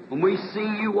 When we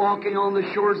see you walking on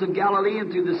the shores of Galilee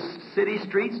and through the city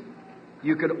streets,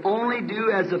 you could only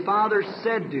do as the Father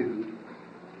said do.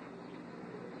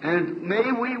 And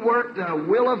may we work the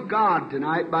will of God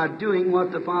tonight by doing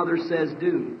what the Father says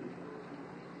do.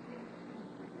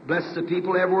 Bless the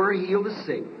people everywhere, heal the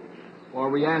sick. For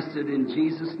we ask it in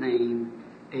Jesus' name,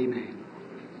 amen.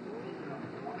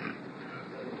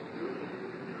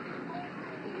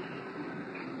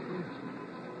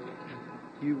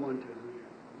 You want to?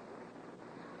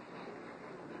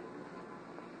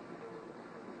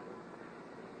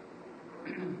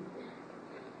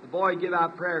 The boy give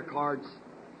out prayer cards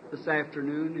this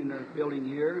afternoon in the building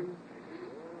here,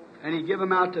 and he give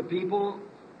them out to people,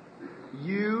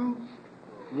 you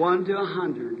 1 to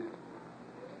 100.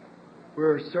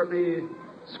 We're certainly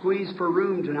squeezed for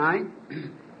room tonight,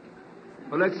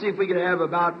 but let's see if we could have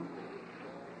about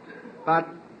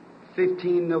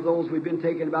 15 of those. We've been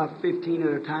taking about 15 at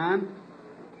a time.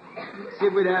 See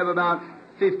if we'd have about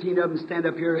 15 of them stand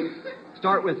up here.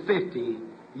 Start with 50.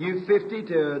 You 50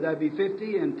 to, that'd be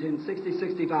 50, and 10, 60,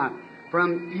 65.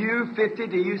 From you 50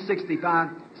 to you 65,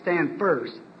 stand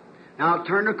first. Now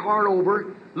turn the card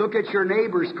over. Look at your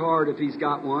neighbor's card if he's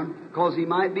got one, because he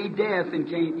might be deaf and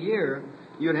can't hear.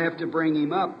 You'd have to bring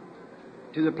him up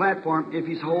to the platform if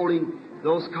he's holding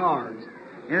those cards.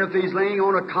 And if he's laying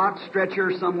on a cot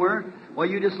stretcher somewhere, well,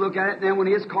 you just look at it, and then when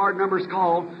his card number's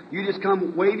called, you just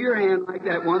come wave your hand like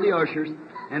that, one of the ushers,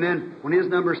 and then when his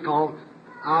number's called,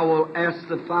 I will ask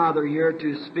the Father here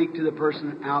to speak to the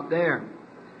person out there.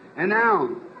 And now,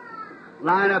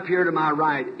 line up here to my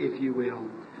right, if you will.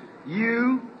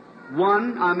 You,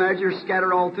 1, I imagine you're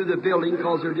scattered all through the building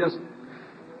because they're just...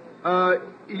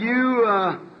 you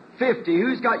 50.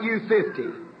 Who's got you 50?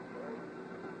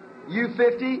 You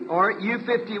 50? All right, you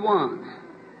 51.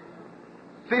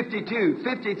 52,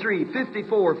 53,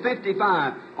 54,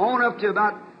 55, on up to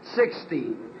about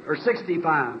 60 or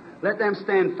 65. Let them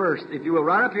stand first, if you will.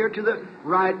 Right up here to the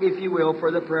right, if you will,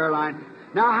 for the prayer line.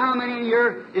 Now, how many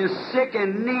here is sick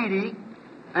and needy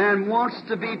and wants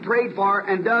to be prayed for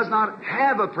and does not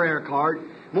have a prayer card,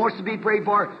 wants to be prayed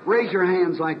for? Raise your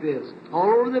hands like this.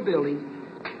 All over the building.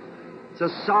 It's a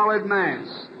solid mass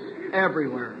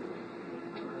everywhere.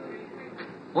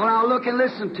 Well, now look and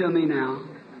listen to me now.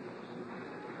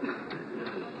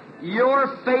 Your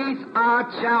faith I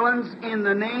challenge in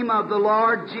the name of the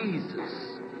Lord Jesus.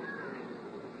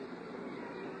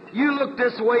 You look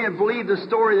this way and believe the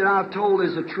story that I've told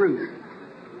is the truth.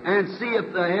 And see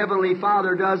if the Heavenly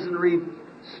Father doesn't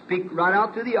speak right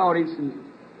out to the audience and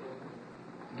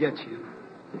get you.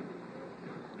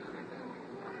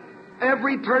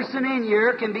 Every person in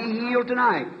here can be healed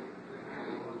tonight.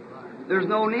 There's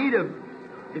no need of,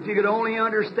 if you could only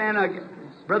understand,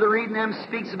 Brother Reed and them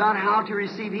speaks about how to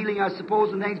receive healing, I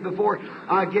suppose, and things before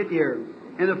I get here,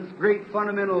 and the great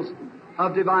fundamentals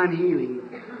of divine healing.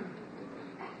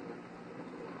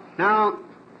 Now,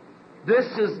 this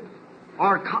is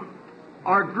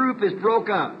our group is broke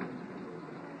up.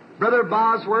 Brother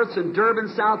Bosworth's in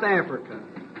Durban, South Africa,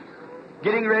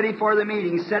 getting ready for the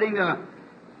meeting, setting the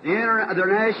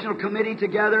national committee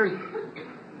together.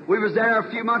 We was there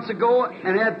a few months ago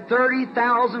and had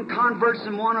 30,000 converts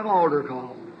in one altar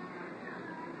call.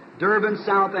 Durban,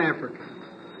 South Africa.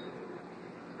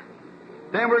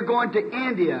 Then we're going to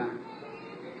India.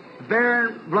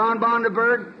 Baron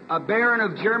Blonbondeberg, a baron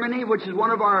of Germany, which is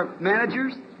one of our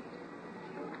managers,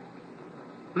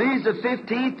 leaves the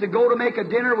 15th to go to make a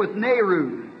dinner with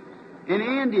Nehru in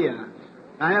India.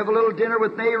 I have a little dinner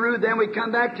with Nehru, then we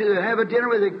come back to have a dinner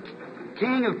with the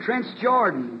king of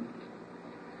Transjordan.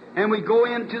 And we go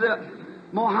into the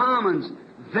Mohammedans,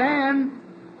 then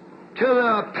to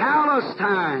the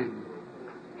Palestine.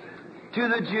 to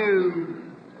the Jew.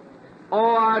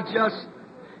 Oh, I just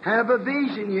have a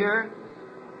vision here.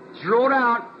 It's wrote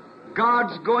out.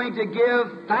 God's going to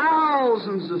give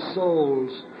thousands of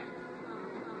souls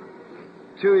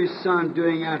to His Son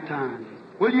during that time.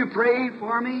 Will you pray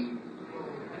for me?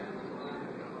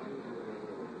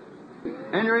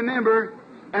 And remember,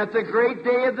 at the great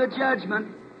day of the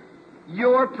judgment,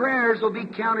 your prayers will be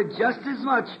counted just as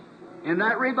much in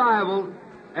that revival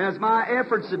as my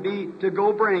efforts would be to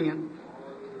go bring it.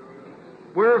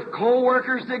 We're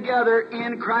co-workers together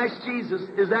in Christ Jesus.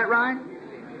 Is that right?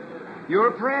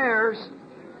 Your prayers.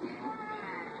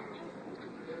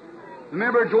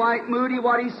 Remember Dwight Moody,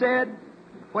 what he said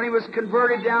when he was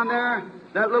converted down there?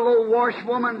 That little old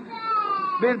washwoman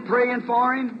been praying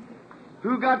for him.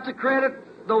 Who got the credit?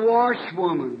 The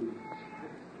washwoman.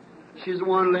 She's the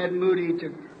one led Moody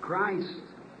to Christ.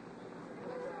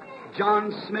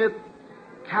 John Smith,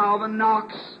 Calvin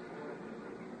Knox,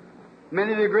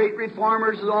 many of the great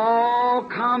reformers all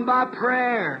come by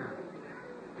prayer.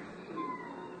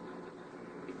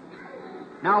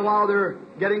 Now, while they're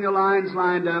getting the lines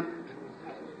lined up,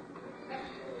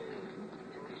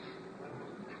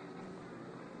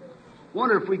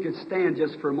 wonder if we could stand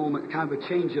just for a moment, kind of a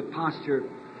change of posture,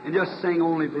 and just sing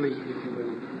Only Believe, if you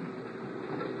will.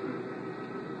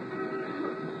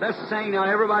 Let's sing now,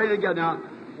 everybody together now.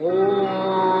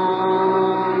 Only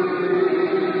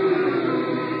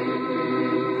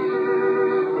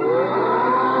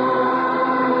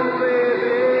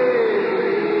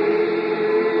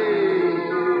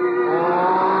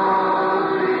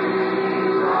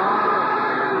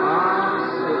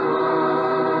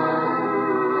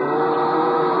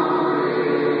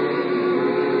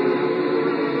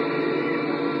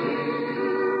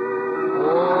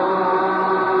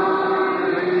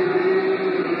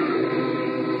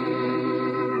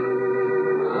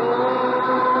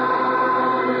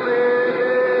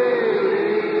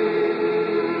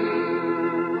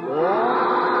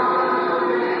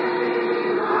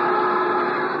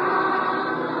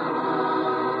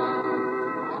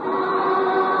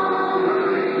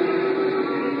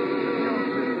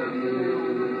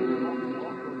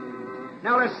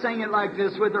sing it like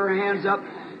this with our hands up.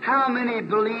 How many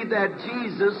believe that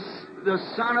Jesus, the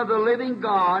Son of the living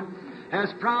God,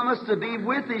 has promised to be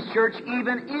with His church,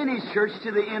 even in His church,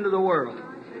 to the end of the world?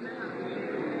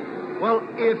 Well,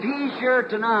 if He's here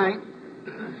tonight,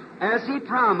 as He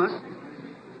promised,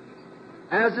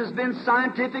 as has been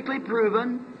scientifically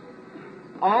proven,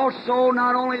 also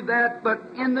not only that, but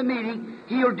in the meeting,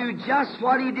 He'll do just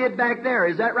what He did back there.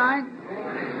 Is that right?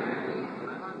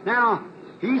 Now,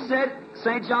 He said,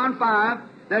 St. John 5,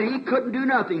 that He couldn't do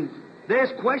nothing.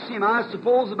 There's questioning Him, I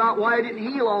suppose, about why He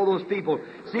didn't heal all those people.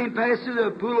 See Him pass through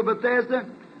the pool of Bethesda?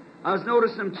 I was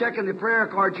noticing Him checking the prayer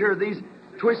cards here, these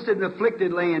twisted and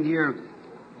afflicted laying here.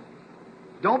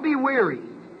 Don't be weary.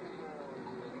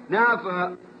 Now,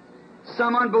 if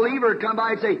some unbeliever come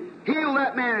by and say, heal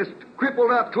that man that's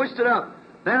crippled up, twisted up,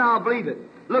 then I'll believe it.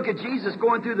 Look at Jesus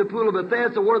going through the pool of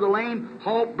Bethesda where the lame,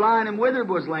 halt, blind, and withered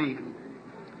was laying.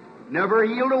 Never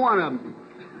healed a one of them.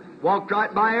 Walked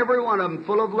right by every one of them,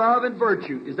 full of love and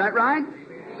virtue. Is that right?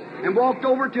 And walked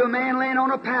over to a man laying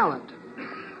on a pallet.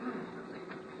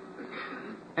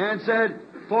 And said,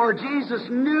 for Jesus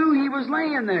knew he was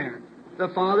laying there. The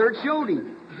Father had showed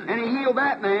him. And He healed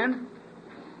that man,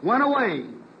 went away.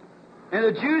 And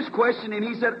the Jews questioned Him.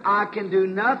 He said, I can do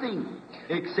nothing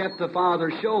except the Father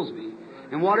shows me.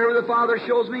 And whatever the Father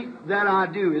shows me, that I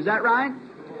do. Is that right?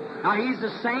 Now, He's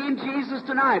the same Jesus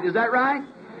tonight. Is that right?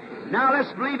 Now,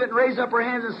 let's believe it and raise up our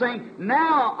hands and sing,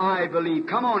 now I believe.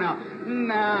 Come on now.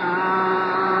 Now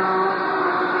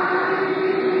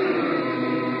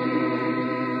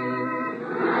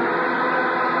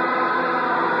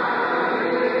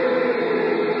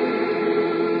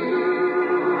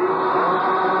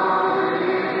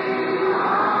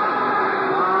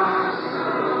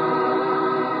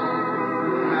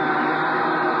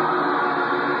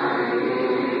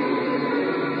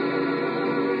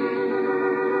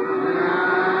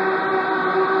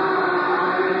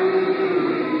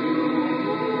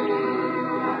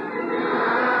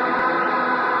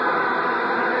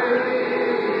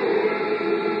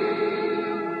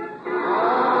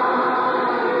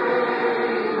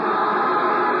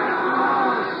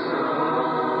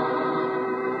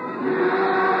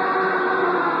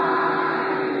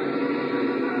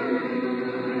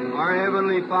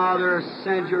Father,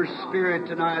 send your Spirit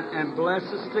tonight and bless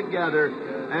us together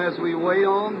as we wait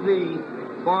on Thee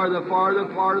for the farther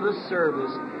part of the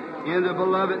service. In the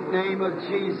beloved name of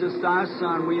Jesus, Thy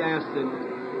Son, we ask it.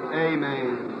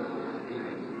 Amen.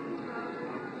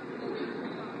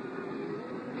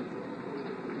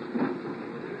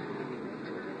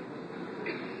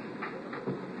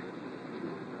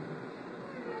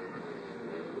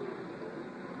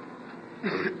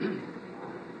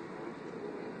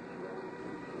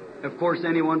 Of course,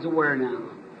 anyone's aware now.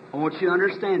 I want you to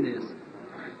understand this.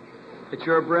 That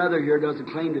your brother here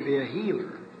doesn't claim to be a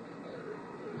healer.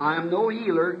 I am no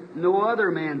healer. No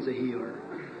other man's a healer.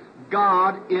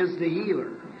 God is the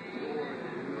healer.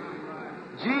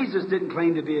 Jesus didn't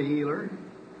claim to be a healer.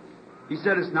 He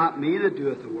said, it's not me that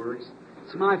doeth the works.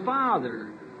 It's my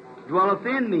Father dwelleth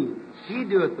in me. He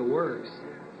doeth the works.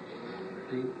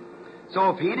 See? So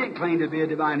if He didn't claim to be a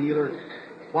divine healer,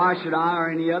 why should I or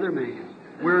any other man?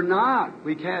 We're not.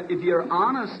 We can't. If you're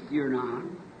honest, you're not.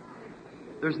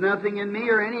 There's nothing in me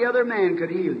or any other man could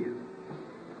heal you.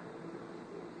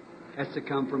 Has to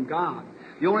come from God.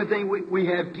 The only thing we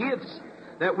have gifts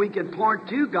that we can point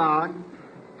to God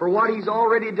for what He's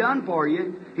already done for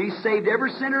you. He's saved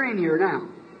every sinner in here now.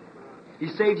 He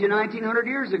saved you 1900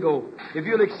 years ago. If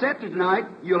you'll accept it tonight,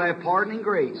 you'll have pardon and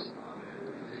grace.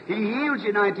 He healed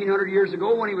you 1900 years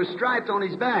ago when He was striped on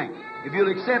His back. If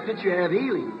you'll accept it, you have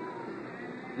healing.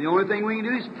 The only thing we can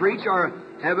do is preach or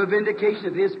have a vindication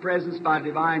of His presence by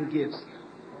divine gifts.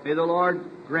 May the Lord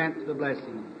grant the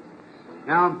blessing.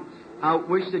 Now, I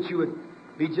wish that you would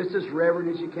be just as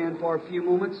reverent as you can for a few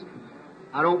moments.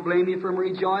 I don't blame you for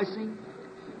rejoicing,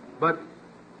 but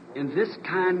in this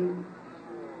kind,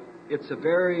 it's a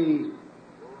very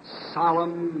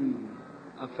solemn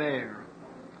affair.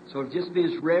 So just be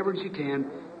as reverent as you can.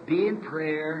 Be in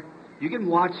prayer. You can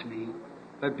watch me,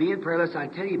 but be in prayer. Lest I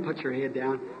tell you, put your head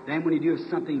down. Then when you do, if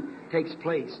something takes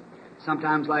place,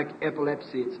 sometimes like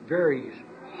epilepsy, it's very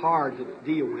hard to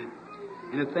deal with.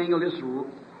 And the thing will just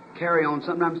carry on.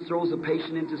 Sometimes throws a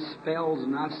patient into spells,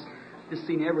 and I've just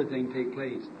seen everything take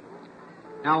place.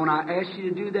 Now, when I ask you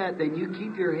to do that, then you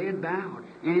keep your head bowed.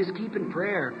 And just keep in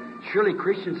prayer. Surely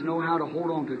Christians know how to hold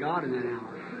on to God in that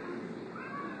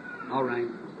hour. All right.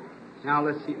 Now,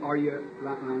 let's see. Are your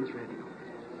lines ready?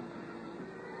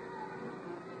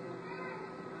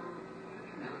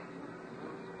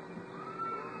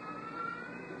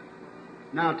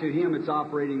 Now, to Him, it's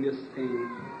operating this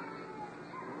thing.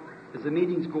 As the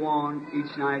meetings go on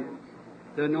each night,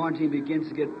 the anointing begins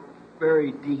to get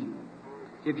very deep.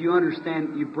 If you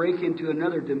understand, you break into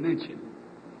another dimension.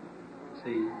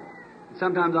 See?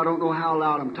 Sometimes I don't know how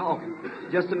loud I'm talking.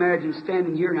 Just imagine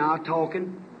standing here now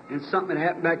talking, and something that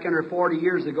happened back under 40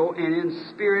 years ago, and in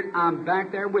spirit I'm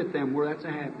back there with them where that's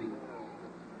happening.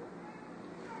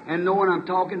 And knowing I'm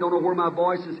talking, don't know where my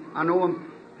voice is. I know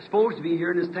I'm supposed to be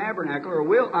here in this tabernacle,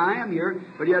 or I am here,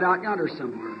 but yet out yonder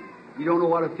somewhere. You don't know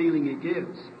what a feeling it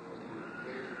gives.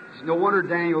 It's no wonder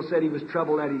Daniel said he was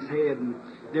troubled at his head and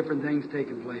different things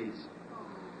taking place.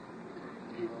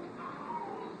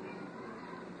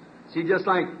 See, just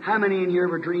like how many in here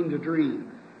ever dreamed a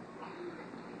dream?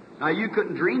 Now, you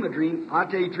couldn't dream a dream. I'll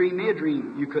tell you, dream me a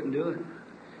dream. You couldn't do it.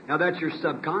 Now, that's your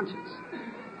subconscious.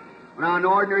 Now, an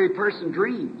ordinary person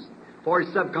dreams, for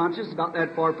his subconscious is about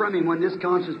that far from him. When this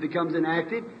conscious becomes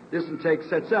inactive, this one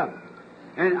sets up.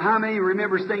 And how many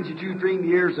remembers things that you dreamed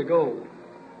years ago?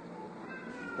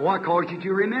 What caused you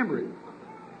to remember it?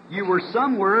 You were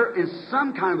somewhere in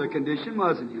some kind of a condition,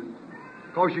 wasn't you?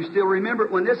 Because you still remember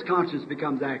it when this conscious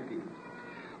becomes active.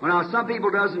 Well, now, some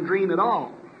people doesn't dream at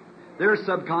all. Their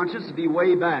subconscious will be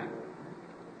way back,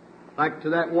 like to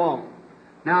that wall.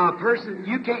 Now, a person,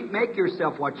 you can't make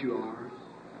yourself what you are.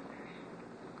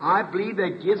 I believe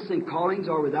that gifts and callings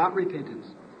are without repentance.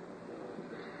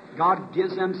 God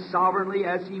gives them sovereignly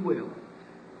as He will.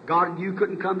 God, you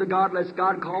couldn't come to God unless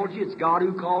God called you. It's God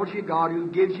who calls you, God who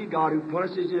gives you, God who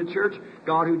places you in a church,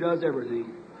 God who does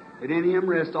everything. And in Him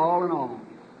rest all in all.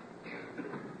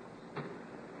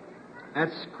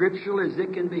 That's scriptural as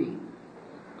it can be.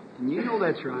 And you know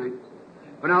that's right.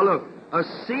 But now look, a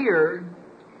seer,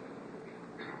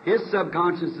 his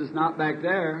subconscious is not back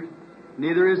there.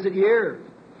 Neither is it here.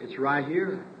 It's right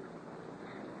here.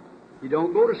 You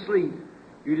don't go to sleep.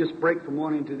 You just break from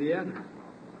one into the other.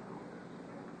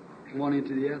 One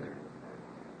into the other.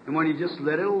 And when you just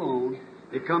let it alone,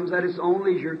 it comes at its own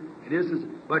leisure. It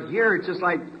isn't. But here it's just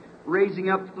like raising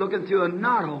up, looking through a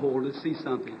knothole to see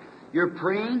something. You're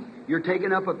praying. You're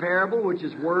taking up a parable, which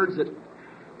is words that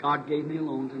God gave me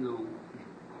alone to know.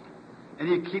 And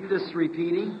you keep this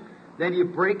repeating. Then you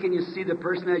break and you see the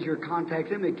person as you're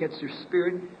contacting them. It gets their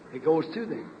spirit. It goes to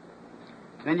them.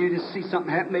 Then you just see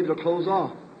something happen. Maybe it'll close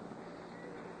off.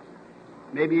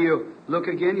 Maybe you look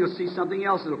again. You'll see something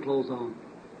else that'll close on.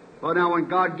 Well, now when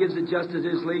God gives it just at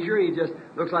His leisure, He just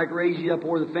looks like raises you up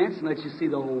over the fence and lets you see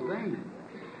the whole thing.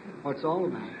 What it's all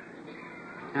about.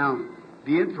 Now,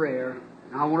 be in prayer.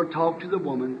 Now I want to talk to the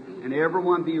woman, and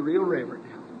everyone be real reverent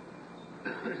now.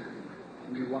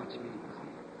 And you watch me.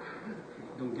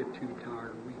 Don't get too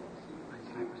tired or weak.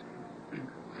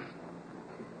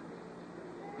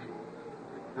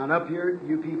 Now, up here,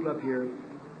 you people up here,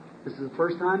 this is the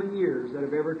first time in years that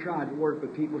I've ever tried to work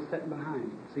with people sitting behind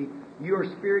me. See, you are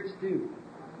spirits too.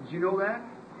 Did you know that?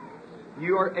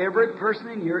 You are, every person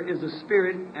in here is a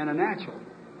spirit and a natural.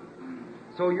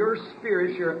 So your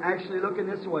spirits, you're actually looking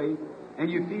this way,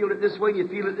 and you feel it this way, you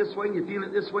feel it this way, and you feel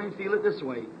it this way, and feel it this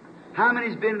way. How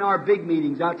many's been in our big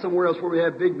meetings out somewhere else where we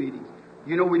have big meetings?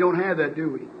 You know we don't have that, do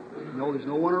we? No, there's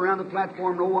no one around the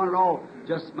platform, no one at all,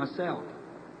 just myself.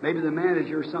 Maybe the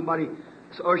manager or somebody,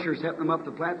 ushers helping them up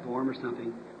the platform or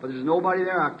something. But there's nobody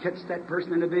there. I'll catch that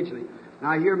person individually.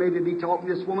 Now here, maybe be talking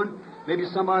to this woman. Maybe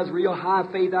somebody's real high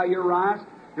faith out here rise.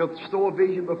 You'll throw a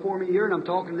vision before me here, and I'm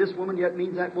talking to this woman, yet it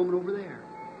means that woman over there.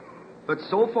 But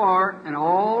so far, and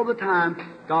all the time,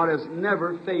 God has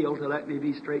never failed to let me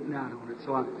be straightened out on it.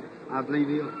 So I believe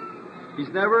He's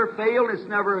never failed. It's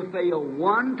never failed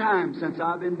one time since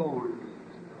I've been born.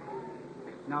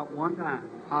 Not one time.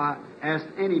 I asked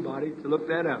anybody to look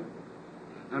that up.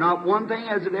 And not one thing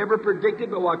has it ever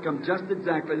predicted, but what comes just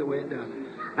exactly the way it does.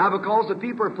 Now, because the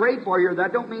people are prayed for here,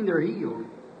 that don't mean they're healed.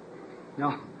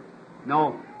 No.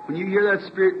 When you hear that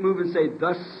Spirit move and say,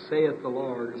 "Thus saith the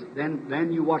Lord,"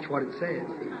 then you watch what it says.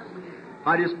 If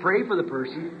I just pray for the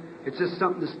person, it's just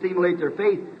something to stimulate their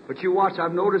faith. But you watch,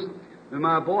 I've noticed, and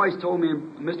my boys told me,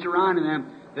 Mr. Ryan and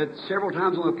them, that several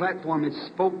times on the platform it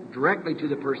spoke directly to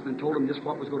the person and told them just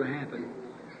what was going to happen.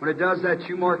 When it does that,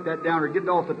 you mark that down or get it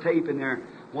off the tape in there.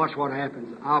 Watch what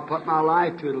happens. I'll put my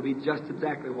life to it. It'll be just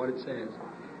exactly what it says.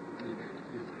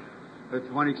 But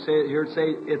when you say it here,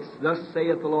 say, "It's thus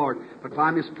saith the Lord." But if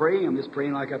I'm just praying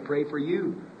like I pray for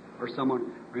you or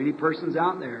someone or any persons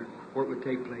out there where it would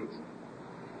take place.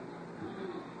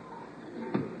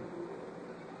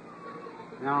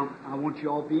 Now, I want you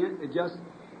all being,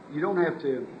 you don't have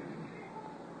to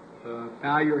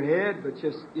bow your head, but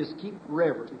just keep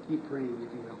reverent and keep praying,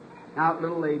 if you will. Now,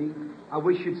 little lady, I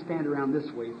wish you'd stand around this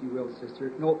way, if you will,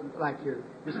 sister. No, like here.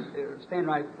 Just stand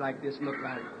right like this and look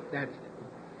right. That's it.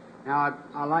 Now,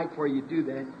 I like for you to do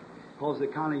that because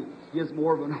it kind of gives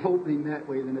more of an opening that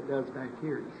way than it does back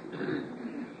here.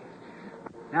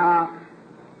 Now,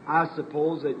 I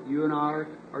suppose that you and I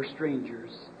are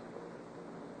strangers.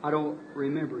 I don't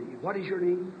remember you. What is your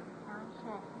name?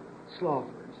 Slaughtered.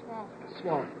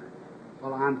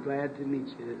 Well, I'm glad to meet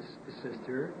you,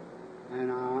 sister.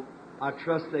 And I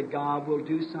trust that God will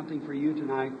do something for you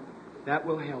tonight that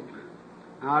will help you.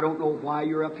 Now, I don't know why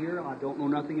you're up here. I don't know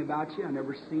nothing about you. I've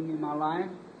never seen you in my life.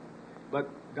 But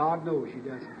God knows you,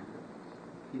 doesn't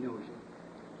He? He knows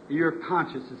you. You're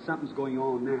conscious that something's going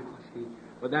on now, see?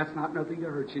 But that's not nothing to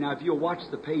hurt you. Now, if you'll watch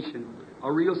the patient,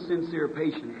 a real sincere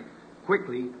patient,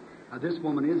 quickly, this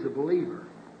woman is a believer.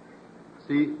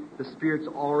 See, the Spirit's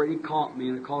already caught me,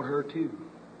 and it caught her too.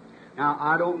 Now,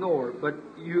 I don't know her, but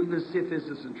let's see if this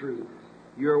isn't true.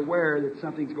 You're aware that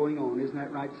something's going on. Isn't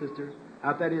that right, sister?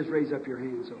 If that is, raise up your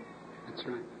hand. So, that's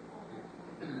right.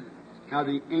 Now,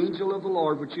 the angel of the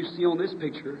Lord, which you see on this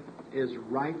picture, is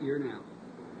right here now.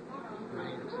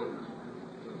 Right,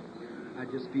 see? Now,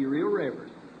 just be real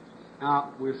reverent.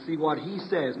 Now, we'll see what he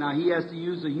says. Now, he has to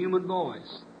use a human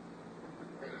voice.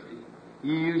 He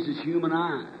uses human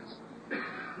eyes.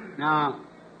 Now,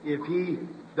 if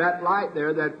that light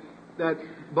there, that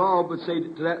bulb would say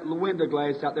to that window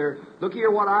glass out there, "Look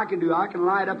here what I can do. I can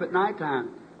light up at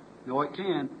nighttime." No, it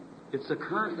can't. It's the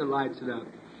current that lights it up.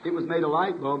 It was made a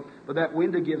light bulb, but that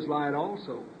window gives light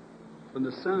also from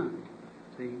the sun.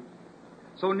 See?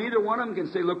 So neither one of them can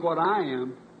say, "Look what I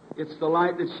am." It's the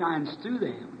light that shines through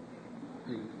them.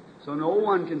 See? So no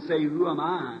one can say, "Who am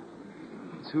I?"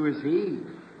 It's who is He.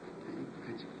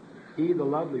 It's He, the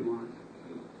lovely one.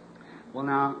 Well,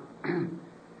 now,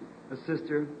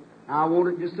 sister, I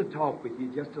wanted just to talk with you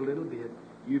just a little bit.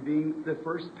 You being the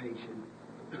first patient.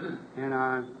 And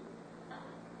I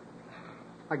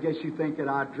guess you think that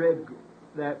I dread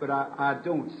that, but I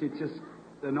don't. See, it's just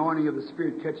the anointing of the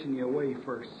Spirit catching you away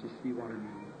first. You see what I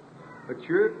mean? But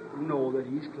you know that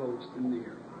He's close and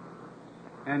near.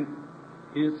 And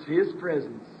it's His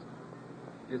presence.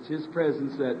 It's His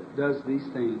presence that does these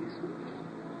things.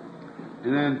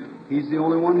 And then He's the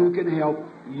only one who can help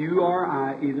you or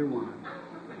I, either one.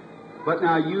 But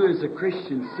now you as a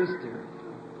Christian sister,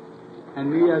 and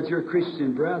me as your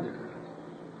Christian brother,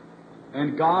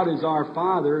 and God is our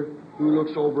Father who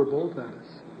looks over both of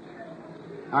us.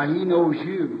 Now He knows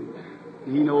you.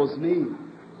 He knows me.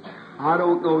 I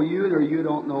don't know you, nor you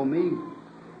don't know me.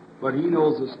 But He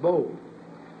knows us both.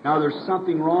 Now there's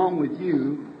something wrong with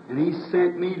you, and He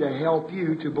sent me to help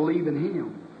you to believe in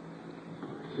Him.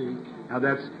 See? Now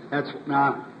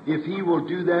now if He will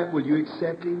do that, will you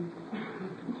accept Him?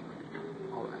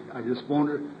 All right. I just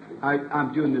wonder.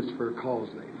 I'm doing this for a cause,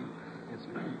 lady. Yes,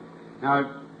 ma'am.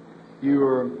 Now,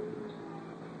 you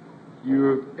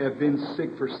have been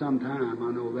sick for some time,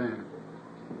 I know that.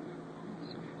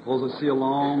 Because I see a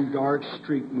long, dark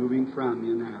streak moving from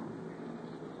you now.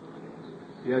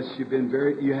 Yes,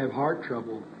 you have heart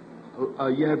trouble.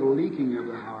 You have a leaking of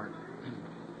the heart.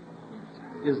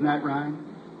 Isn't that right?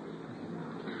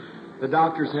 The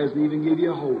doctors hasn't even give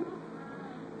you a hope.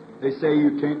 They say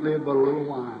you can't live but a little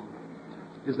while.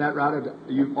 Is that right?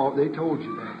 They told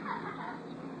you that.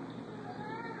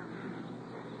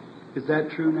 Is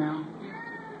that true now?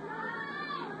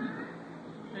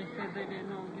 They said they didn't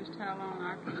know just how long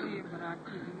I could live, but I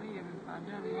couldn't live if I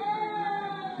done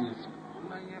anything. Yes.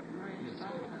 Lay up and rest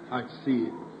all the I see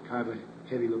it. Kind of a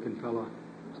heavy-looking fellow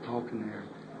was talking there,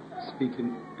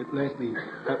 speaking. It left me.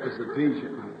 That was the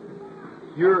vision.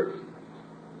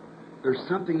 There's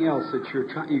something else that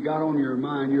you got on your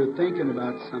mind. You're thinking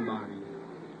about somebody.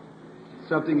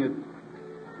 Something that.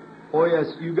 Oh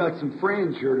yes, you got some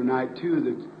friends here tonight too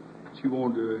that you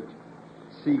want to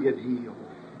see get healed.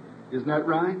 Isn't that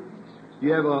right?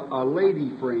 You have a lady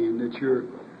friend that you're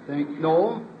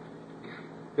no.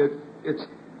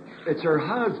 It's her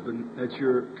husband that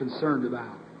you're concerned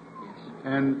about,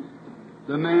 and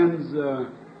the man's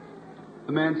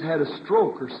had a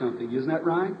stroke or something. Isn't that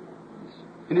right?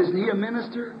 And isn't he a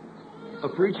minister, a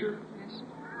preacher?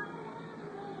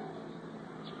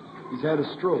 He's had a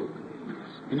stroke,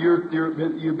 and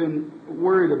you've been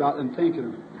worried about and thinking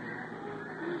of him.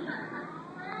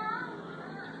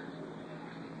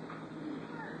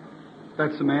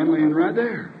 That's the man laying right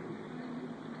there.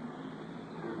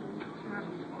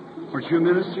 Aren't you a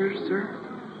minister, sir?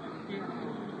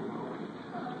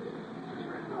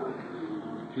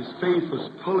 His faith was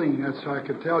pulling. That's how I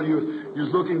could tell you. You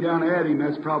was looking down at him.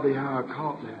 That's probably how I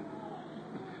caught that.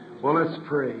 Well, let's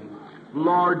pray.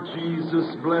 Lord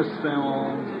Jesus, bless them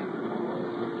all.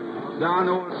 Thou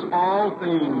knowest all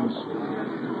things.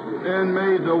 And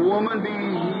may the woman be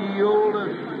healed.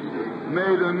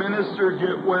 May the minister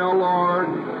get well, Lord.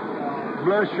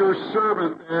 Bless your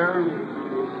servant there.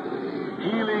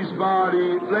 Heal his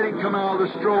body. Let him come out of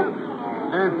the stroke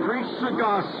and preach the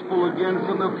gospel again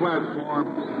from the platform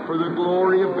for the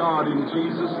glory of God in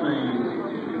Jesus' name.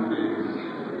 Amen.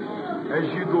 As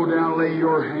you go down, lay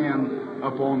your hand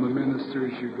upon the minister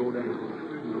as you go down.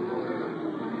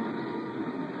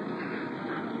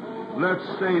 Let's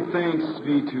say thanks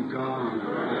be to God.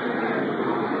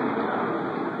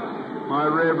 My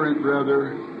reverend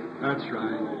brother, that's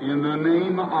right. In the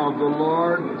name of the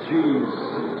Lord Jesus,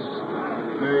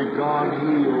 may God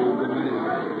heal the man.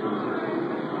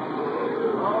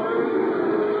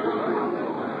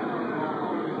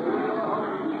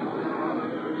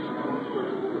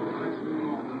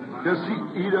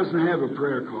 He doesn't have a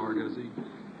prayer card, does he?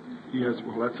 He has.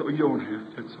 Well, you don't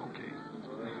have. That's okay.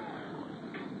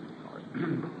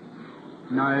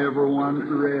 Now, everyone,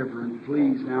 reverend,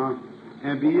 please now,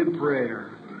 and be in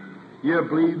prayer. You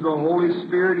believe the Holy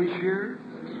Spirit is here?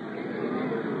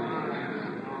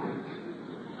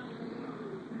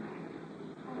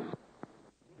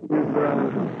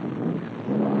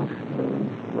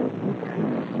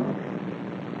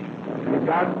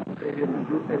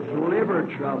 It's liver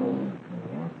trouble,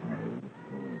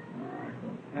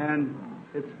 and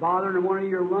it's bothering one of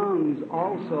your lungs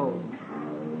also.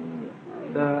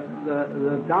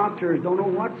 The doctors don't know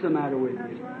what's the matter with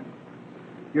you.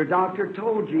 Your doctor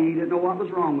told you he didn't know what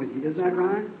was wrong with you. Isn't that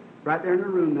right? Right there in the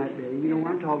room that day. You know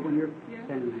what I'm talking when you're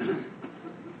standing there.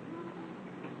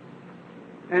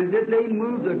 And did they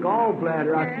move the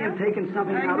gallbladder? I see them taking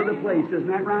something out of the place. Isn't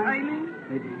that right?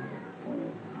 They did.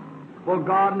 Well,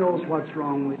 God knows what's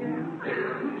wrong with you.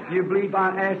 Do you believe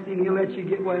I asked Him, He'll let you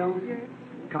get well?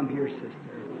 Come here, sister.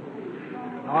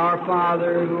 Our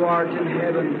Father, who art in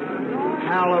heaven,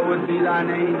 hallowed be Thy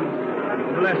name.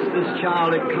 Bless this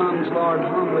child that comes, Lord,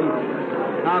 humbly.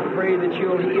 I pray that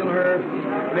You'll heal her.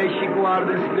 May she go out of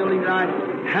this building tonight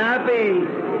happy,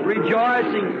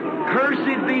 rejoicing.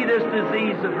 Cursed be this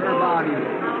disease of her body,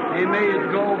 and may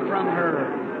it go from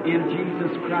her. In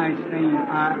Jesus Christ's name,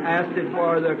 I ask it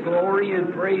for the glory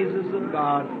and praises of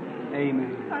God.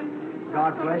 Amen.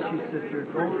 God bless you, sister.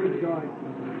 Go rejoice.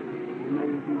 May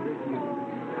He be with you.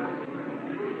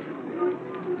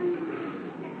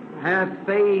 Have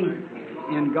faith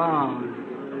in God.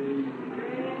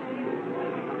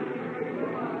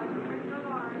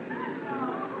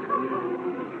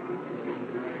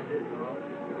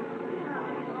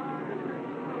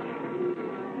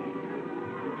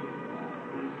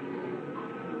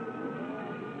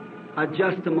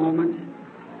 Just a moment.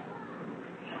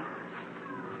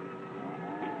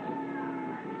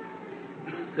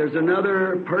 There's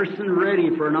another person ready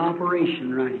for an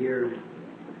operation right here.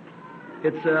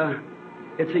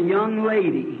 It's a young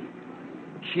lady.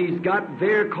 She's got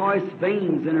varicose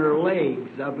veins in her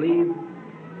legs, I believe,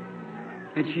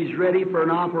 and she's ready for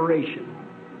an operation.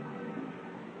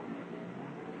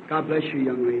 God bless you,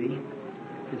 young lady.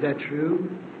 Is that true?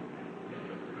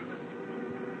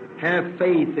 Have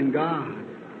faith in God.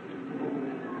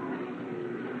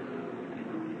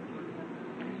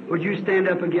 Would you stand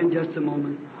up again just a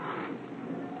moment?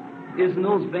 Isn't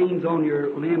those veins on your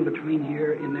limb between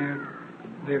here and there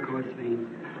varicose veins?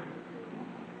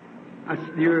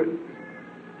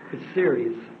 It's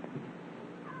serious.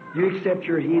 You accept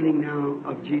your healing now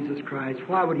of Jesus Christ.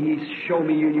 Why would He show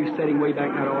me you sitting way back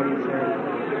in that audience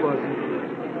there? It wasn't.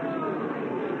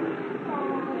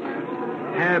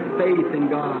 Have faith in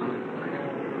God.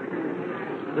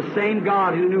 The same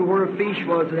God who knew where a fish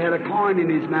was and had a coin in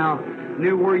His mouth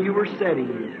knew where you were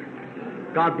sitting.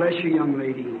 God bless you, young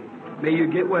lady. May you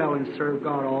get well and serve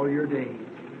God all your days.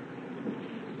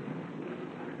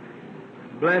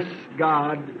 Bless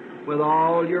God with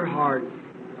all your heart,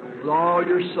 with all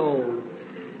your soul,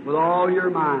 with all your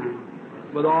mind,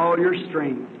 with all your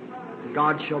strength.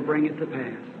 God shall bring it to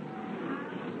pass.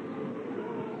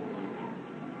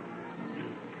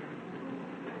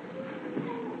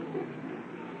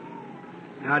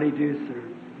 How do you do, sir?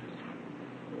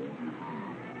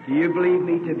 Do you believe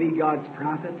me to be God's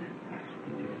prophet?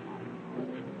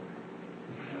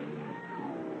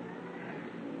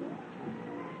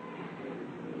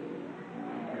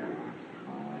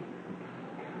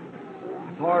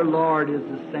 Our Lord is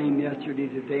the same yesterday,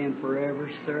 today, and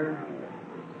forever, sir.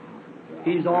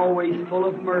 He's always full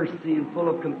of mercy and full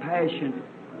of compassion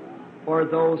for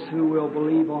those who will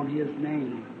believe on His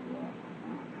name.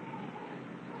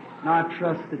 And I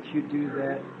trust that you do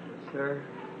that, sir.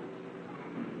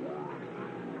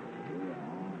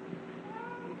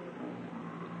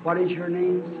 What is your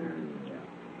name,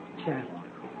 sir? Chapel.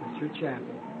 Mr.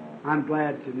 Chapel. I'm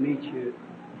glad to meet you.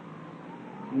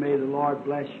 May the Lord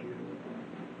bless you.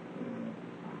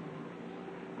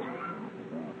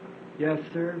 Yes,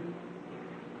 sir.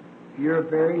 You're a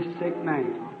very sick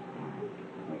man.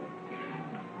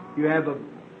 You have a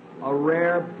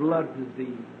rare blood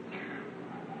disease.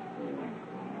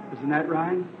 Isn't that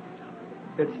right?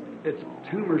 It's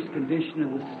tumorous condition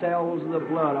of the cells of the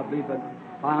blood, I believe. But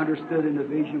I understood in the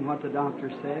vision what the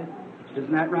doctor said.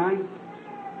 Isn't that right?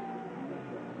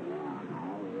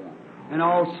 And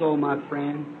also, my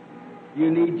friend, you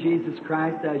need Jesus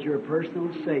Christ as your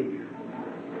personal Savior.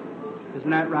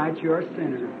 Isn't that right? You're a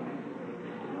sinner.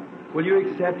 Will you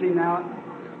accept Him now?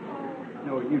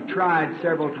 No, you've tried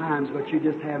several times, but you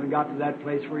just haven't got to that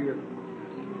place where you're...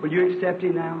 Will you accept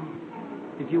Him now?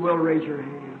 If you will, raise your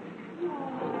hand.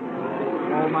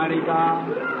 Almighty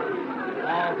God,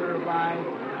 Author of life,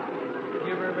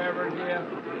 Giver of every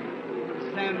gift,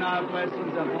 send Thy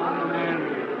blessings upon the man.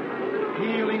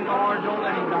 Healing, Lord, don't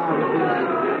let him die with this.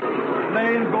 Let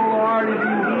him go, Lord, and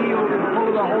be healed and full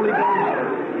of the Holy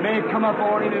Ghost. May it come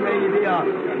upon him, and may he be a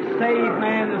saved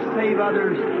man to save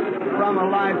others from a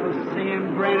life of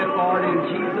sin. Grant it, Lord, in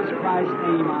Jesus Christ's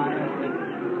name I ask it.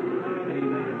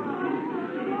 Amen.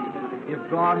 If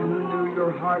God, who knew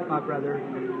your heart, my brother,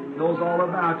 knows all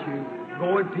about you,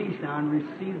 go in peace now and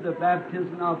receive the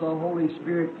baptism of the Holy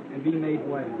Spirit and be made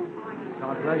well.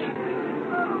 God bless you.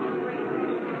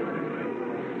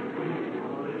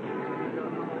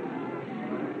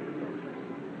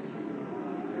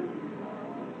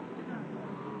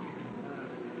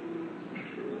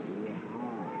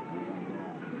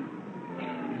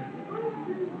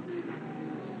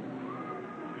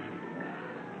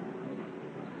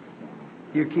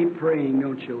 You keep praying,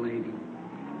 don't you, lady?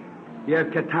 You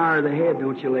have catarrh of the head,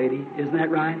 don't you, lady? Isn't that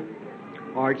right?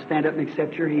 All right, stand up and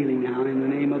accept your healing now in the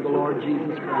name of the Lord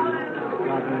Jesus Christ.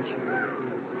 God bless you.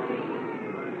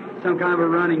 Some kind of a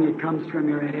running that comes from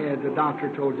your head. The doctor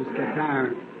told you it's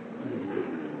catarrh.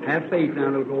 Have faith now,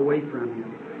 it'll go away from you.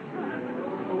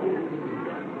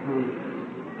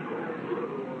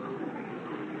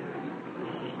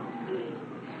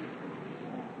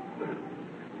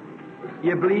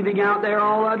 You bleeding out there,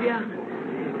 all of you?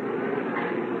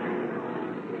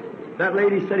 That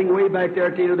lady sitting way back there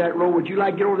at the end of that row, would you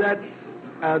like to get over that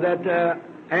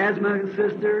asthma,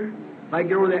 sister? Like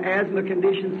get over the asthma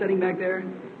condition sitting back there?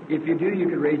 If you do, you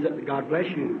can raise up. God bless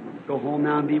you. Go home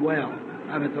now and be well.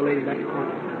 I'm at the lady back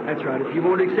there. That's right. If you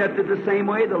won't accept it the same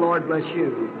way, the Lord bless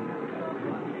you.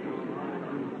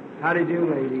 How do you do,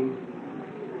 lady?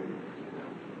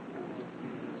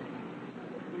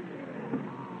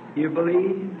 You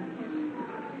believe?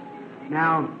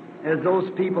 Now, as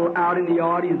those people out in the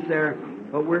audience there,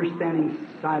 but we're standing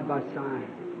side by side.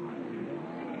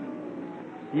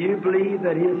 Do you believe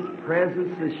that His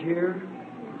presence is here?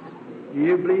 Do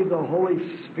you believe the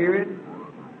Holy Spirit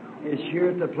is here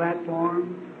at the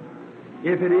platform?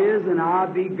 If it is, and I'll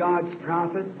be God's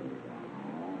prophet,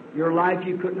 your life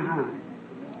you couldn't hide.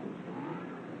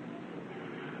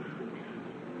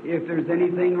 If there's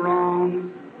anything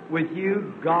wrong with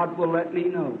you, God will let me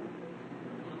know.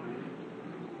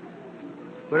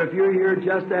 But if you're here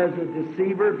just as a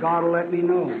deceiver, God will let me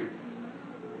know.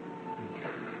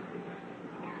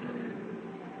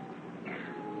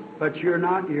 But you're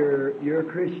not. You're a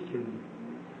Christian.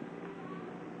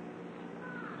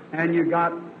 And you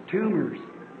got tumors.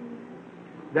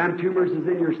 Them tumors is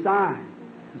in your side.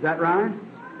 Is that right?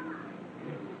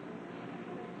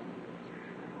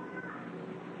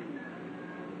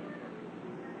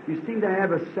 You seem to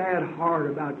have a sad heart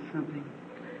about something.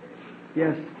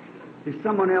 Yes. There's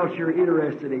someone else you're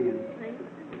interested in.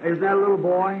 Isn't that a little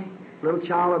boy, little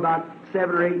child about 7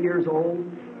 or 8 years old?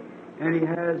 And he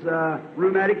has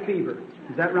rheumatic fever.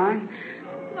 Is that right?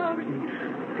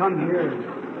 Come here.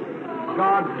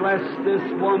 God bless this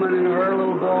woman and her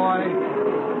little boy.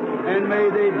 And may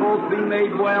they both be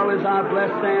made well as I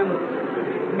bless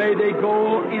them. May they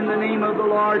go in the name of the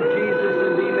Lord Jesus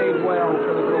and be made well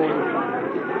for the glory of God.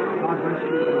 God bless you.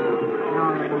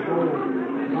 Now I will go.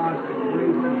 God praise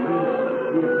you.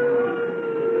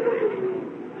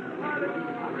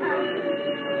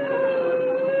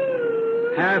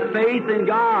 Have faith in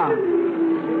God.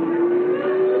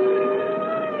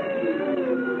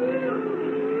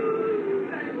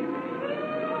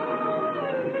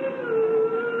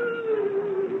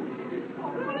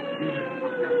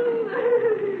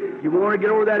 You want to get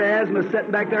over that asthma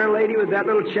sitting back there, lady, with that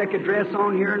little checkered dress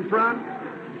on here in front?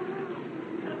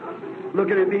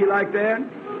 Looking at me like that?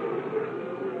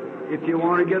 If you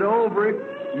want to get over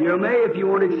it, you may if you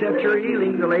want to accept your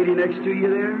healing. The lady next to you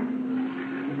there.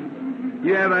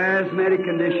 You have an asthmatic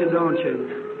condition, don't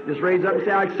you? Just raise up and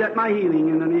say, I accept my healing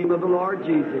in the name of the Lord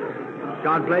Jesus.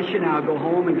 God bless you now. Go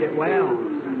home and get well.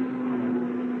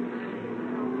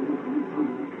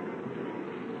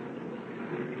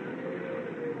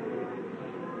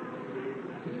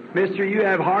 Mister, you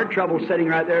have heart trouble sitting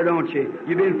right there, don't you?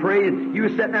 You've been praying. You were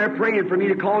sitting there praying for me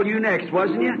to call you next,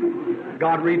 wasn't you?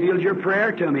 God revealed your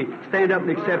prayer to me. Stand up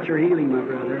and accept your healing, my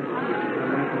brother.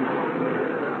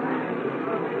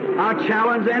 I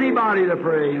challenge anybody to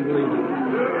pray and believe it.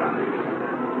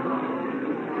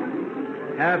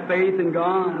 Have faith in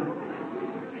God.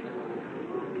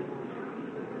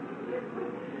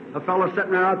 A fellow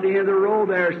sitting right out the end of the row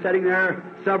there, sitting there,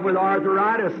 suffering with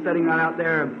arthritis, sitting right out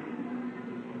there.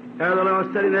 There, the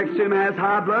fellow sitting next to him has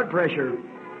high blood pressure. Is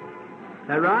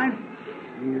that right?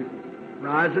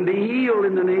 Rise and be healed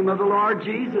in the name of the Lord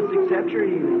Jesus. Accept your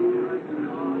healing.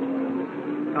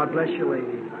 God bless you,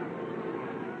 lady.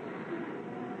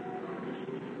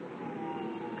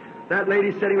 That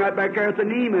lady sitting right back there with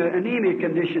anemia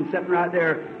condition, sitting right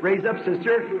there. Raise up,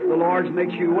 sister. The Lord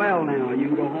makes you well now. You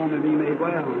can go home and be made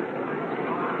well.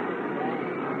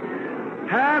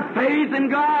 Have faith in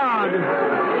God.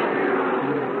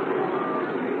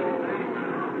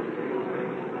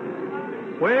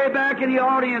 Way back in the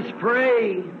audience,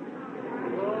 pray.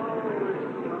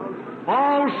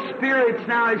 All spirits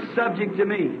now is subject to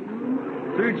me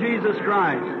through Jesus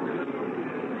Christ.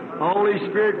 The Holy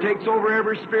Spirit takes over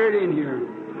every spirit in here.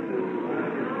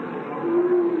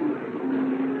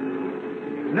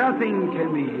 Nothing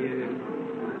can be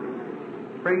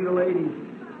hid. Bring the lady.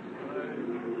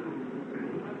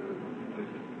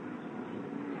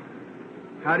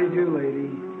 How do you do, lady?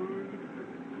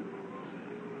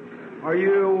 Are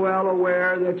you well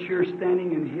aware that you're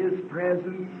standing in His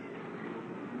presence?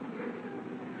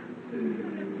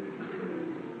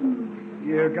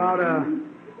 You've got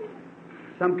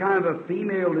some kind of a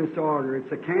female disorder.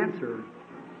 It's a cancer.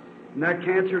 And that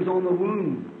cancer's on the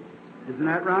womb. Isn't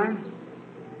that right?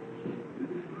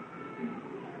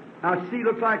 Now, see,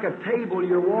 looks like a table.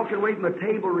 You're walking away from a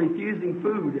table refusing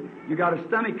food. You got a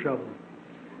stomach trouble.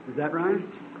 Is that right?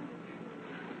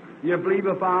 You believe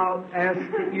if I'll ask,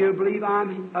 you believe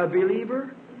I'm a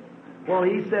believer? Well,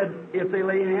 He said, if they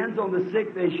lay hands on the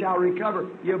sick, they shall recover.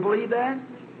 You believe that?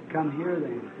 Come here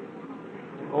then.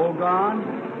 Oh God,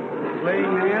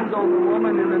 laying hands on the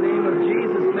woman in the name of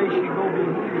Jesus, may she go be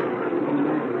healed.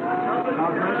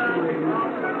 God bless you, lady.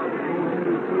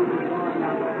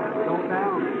 Don't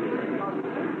doubt.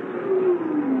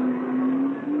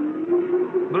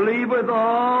 Believe with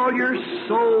all your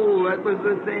soul that was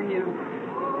within you.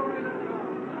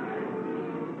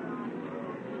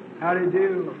 How do you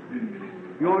do?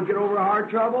 You want to get over heart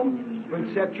trouble? Well,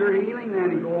 accept your healing then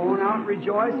and go on out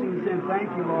rejoicing and say, thank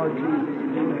you, Lord Jesus.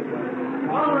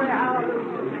 Glory,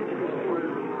 hallelujah.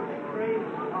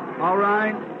 All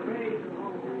right?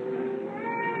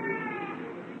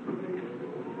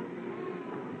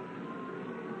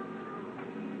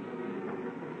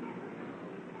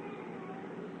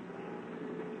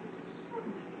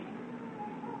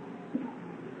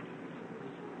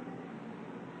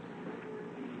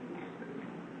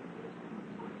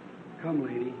 Come,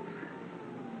 lady.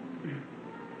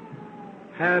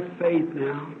 Have faith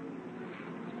now.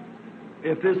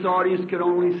 If this audience could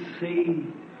only see.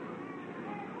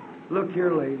 Look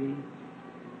here, lady.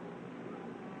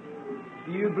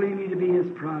 Do you believe me to be His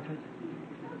prophet?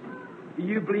 Do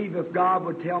you believe if God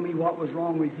would tell me what was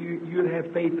wrong with you, you'd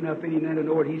have faith enough in Him then to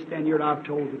know that He's standing here and I've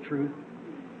told the truth?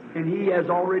 And He has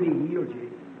already healed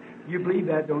you. You believe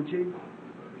that, don't you?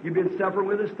 You've been suffering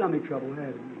with a stomach trouble,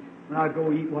 haven't you? Now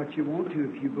go eat what you want to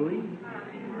if you believe.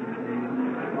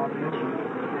 God bless you.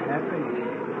 Have faith.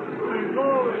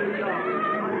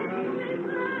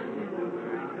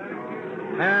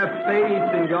 Have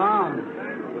faith in God.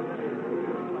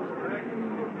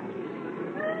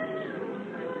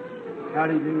 How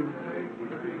do you do?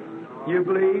 You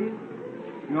believe?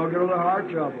 You're going to get a little heart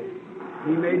trouble.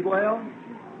 Be made well?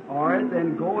 All right,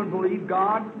 then go and believe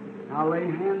God. I'll lay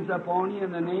hands upon you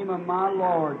in the name of my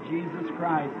Lord, Jesus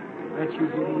Christ, that you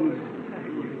get healed.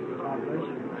 God bless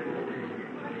you.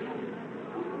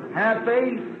 Have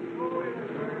faith.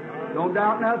 Don't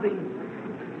doubt nothing.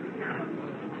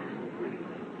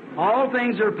 All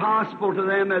things are possible to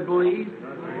them that believe.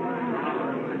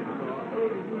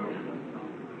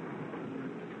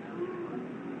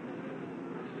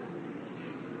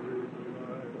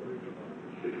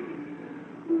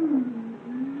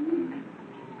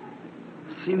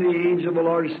 Seen the angel of the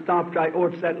Lord stopped right. Oh,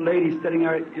 it's that lady sitting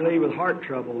there, lady with heart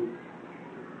trouble.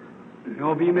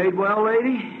 You'll be made well,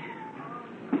 lady?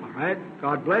 All right.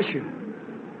 God bless you.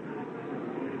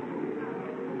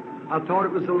 I thought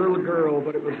it was a little girl,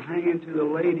 but it was hanging to the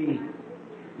lady.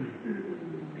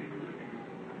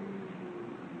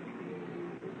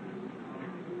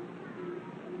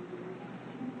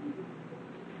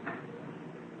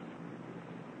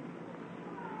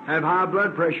 Have high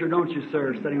blood pressure, don't you,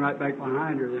 sir? Sitting right back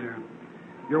behind her there.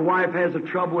 Your wife has a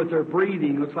trouble with her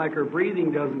breathing. Looks like her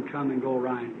breathing doesn't come and go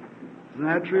right. Isn't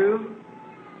that true?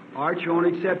 All right, you want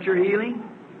to accept your healing?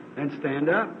 Then stand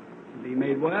up and be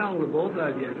made well, the both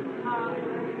of you.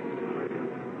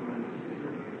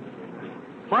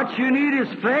 What you need is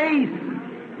faith.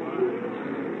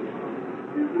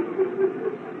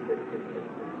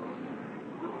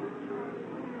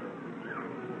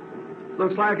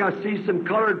 Looks like I see some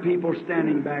colored people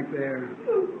standing back there.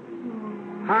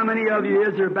 How many of you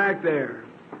is there back there?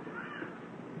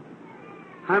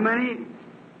 How many?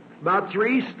 About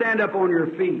 3. Stand up on your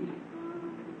feet.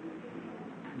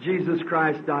 Jesus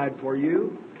Christ died for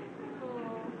you.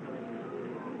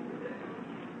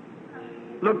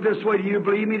 Look this way. Do you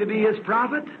believe me to be His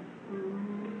prophet?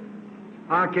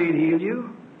 I can't heal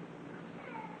you.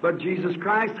 But Jesus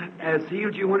Christ has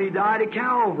healed you when He died at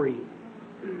Calvary.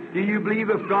 Do you believe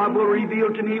if God will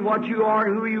reveal to me what you are,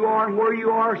 who you are, and where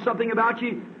you are, something about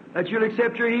you, that you'll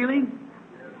accept your healing?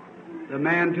 The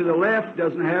man to the left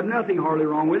doesn't have nothing hardly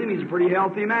wrong with him. He's a pretty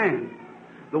healthy man.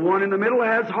 The one in the middle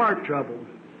has heart trouble.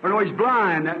 Or no, he's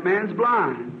blind. That man's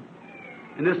blind.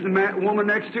 And this woman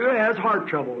next to her has heart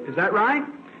trouble. Is that right?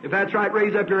 If that's right,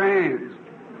 raise up your hands.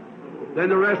 Then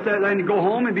the rest of that, then go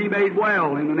home and be made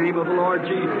well in the name of the Lord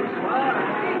Jesus.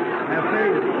 Have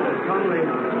faith. Come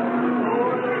later.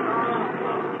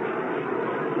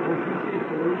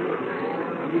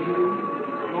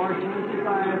 Lord Jesus, I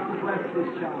ask to bless this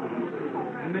child.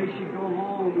 And may she go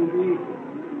home and be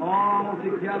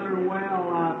altogether well,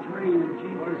 I pray in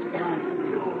Jesus Christ.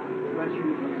 Bless you.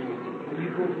 And you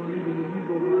go believing and you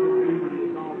go believing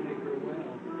and I'll make her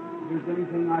well. If there's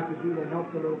anything I could do to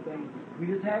help the little thing, we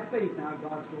just have faith now.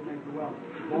 God's going to make her well.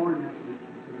 Born that way.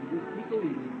 So we just keep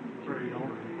believing.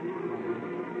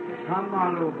 Come,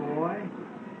 my little boy.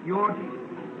 You ought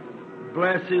to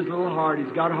bless his little heart.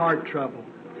 He's got heart trouble.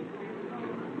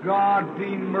 God,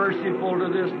 be merciful to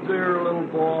this dear little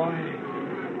boy.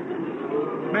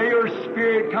 May your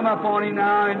Spirit come upon him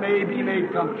now and may he be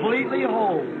made completely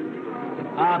whole.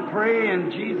 I pray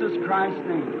in Jesus Christ's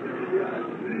name.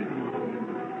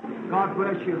 God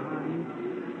bless you, honey.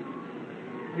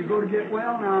 You're going to get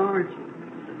well now, aren't you?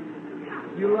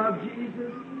 You love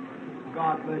Jesus?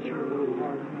 God bless your little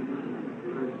heart.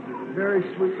 Very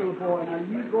sweet little boy. Now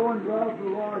you go and love the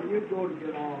Lord. You're going to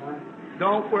get all right.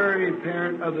 Don't worry,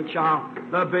 parent of the child.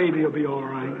 The baby will be all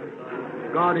right.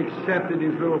 God accepted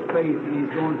his little faith and he's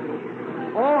going to.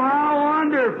 Oh, how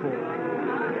wonderful.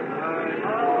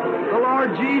 The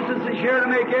Lord Jesus is here to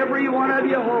make every one of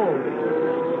you whole.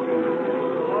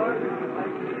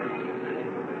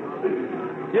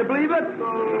 You believe it?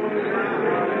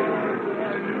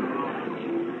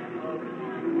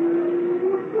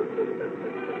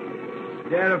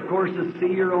 Dad, of course, to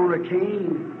see you're on a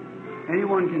cane.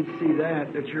 Anyone can see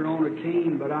that you're on a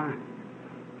cane, but I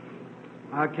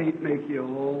can't make you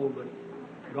whole, but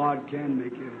God can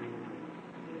make you whole.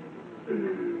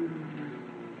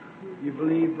 You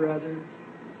believe, brother?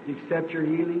 You accept your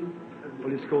healing? Well,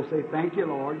 just go say, thank you,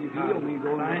 Lord. You healed me.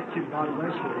 Go, thank you. God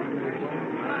bless you.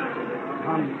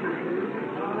 Come.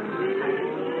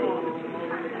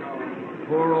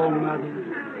 Poor old mother.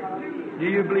 Do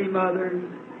you believe, mother?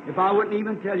 If I wouldn't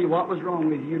even tell you what was wrong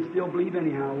with you, you'd still believe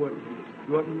anyhow, wouldn't you?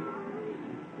 Wouldn't?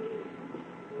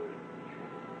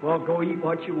 Well, go eat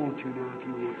what you want to now if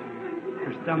you want to.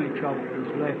 Your stomach trouble has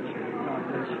left you. God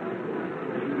bless you.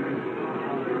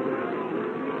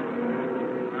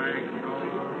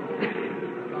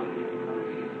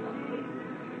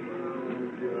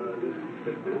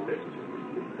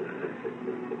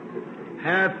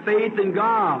 Have faith in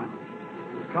God.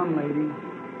 Come, lady.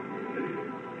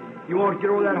 You want to get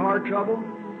over that heart trouble?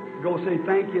 Go say,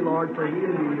 thank you, Lord, for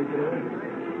healing you today.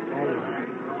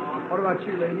 What about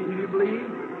you, lady? Do you believe?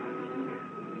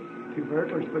 Two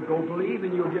burglars, but go believe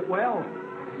and you'll get well.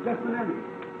 Just a minute.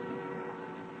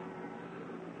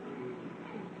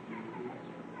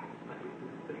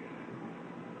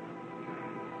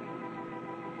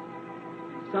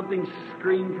 Something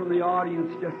screamed from the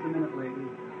audience. Just a minute, lady.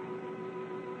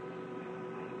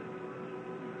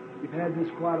 You've had this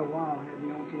quite a while, haven't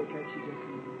you? I want to look at you just a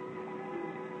minute.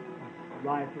 A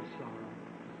life of sorrow.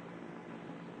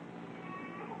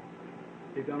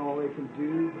 They've done all they can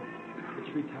do, but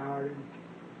it's retired.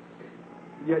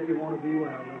 Yet you want to be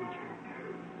well, don't you?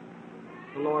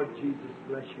 The Lord Jesus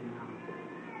bless you now.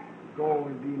 Go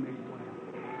and be made well.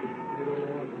 May the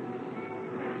Lord be with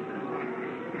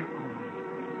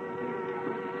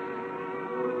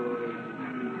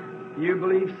you. You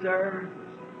believe, sir?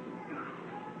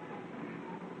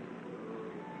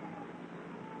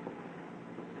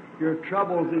 Your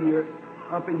troubles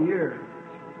up in here,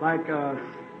 like a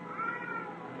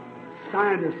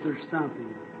scientist or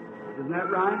something. Isn't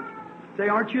that right? Say,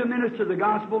 aren't you a minister of the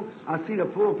gospel? I've seen a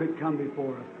pulpit come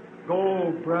before us.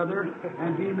 Go, brother,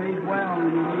 and be made well in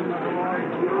the name of the Lord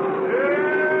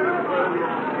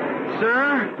Jesus.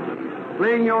 Sir,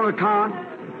 laying you on a cot,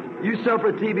 you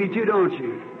suffer TB too, don't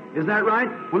you? Isn't that right?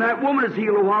 When that woman is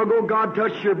healed a while ago, God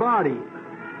touched your body.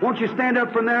 Won't you stand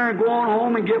up from there and go on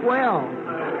home and get well?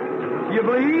 You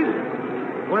believe?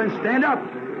 Well, then stand up.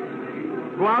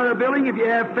 Go out of the building. If you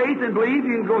have faith and believe,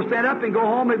 you can go stand up and go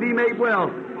home and be made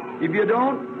well. If you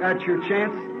don't, that's your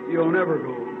chance. You'll never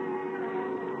go.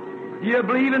 Do you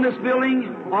believe in this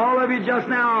building? All of you just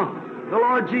now. The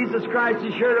Lord Jesus Christ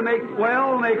is here to make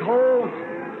well, make whole,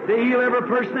 to heal every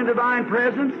person in divine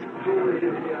presence.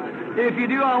 If you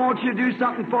do, I want you to do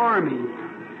something for me.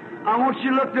 I want you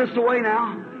to look this way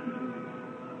now.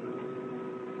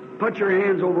 Put your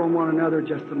hands over on one another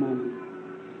just a moment.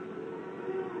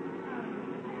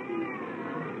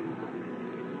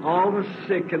 All the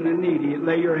sick and the needy,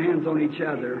 lay your hands on each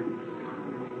other.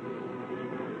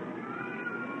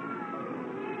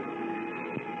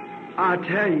 I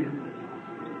tell you,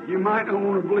 you might not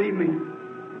want to believe me,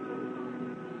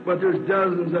 but there's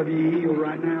dozens of you healed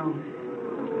right now.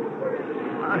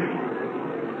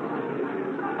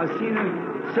 I've seen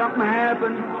something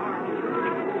happen.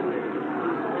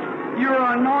 You're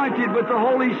anointed with the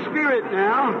Holy Spirit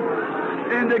now,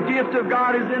 and the gift of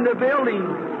God is in the building.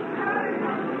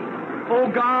 Oh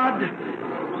God,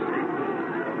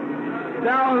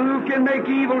 Thou who can make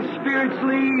evil spirits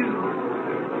leave,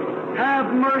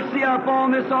 have mercy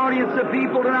upon this audience of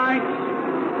people tonight.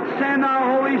 Send Thy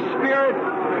Holy Spirit,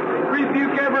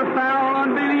 rebuke every foul,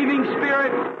 unbelieving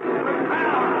spirit.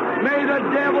 May the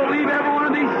devil leave every one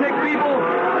of these sick people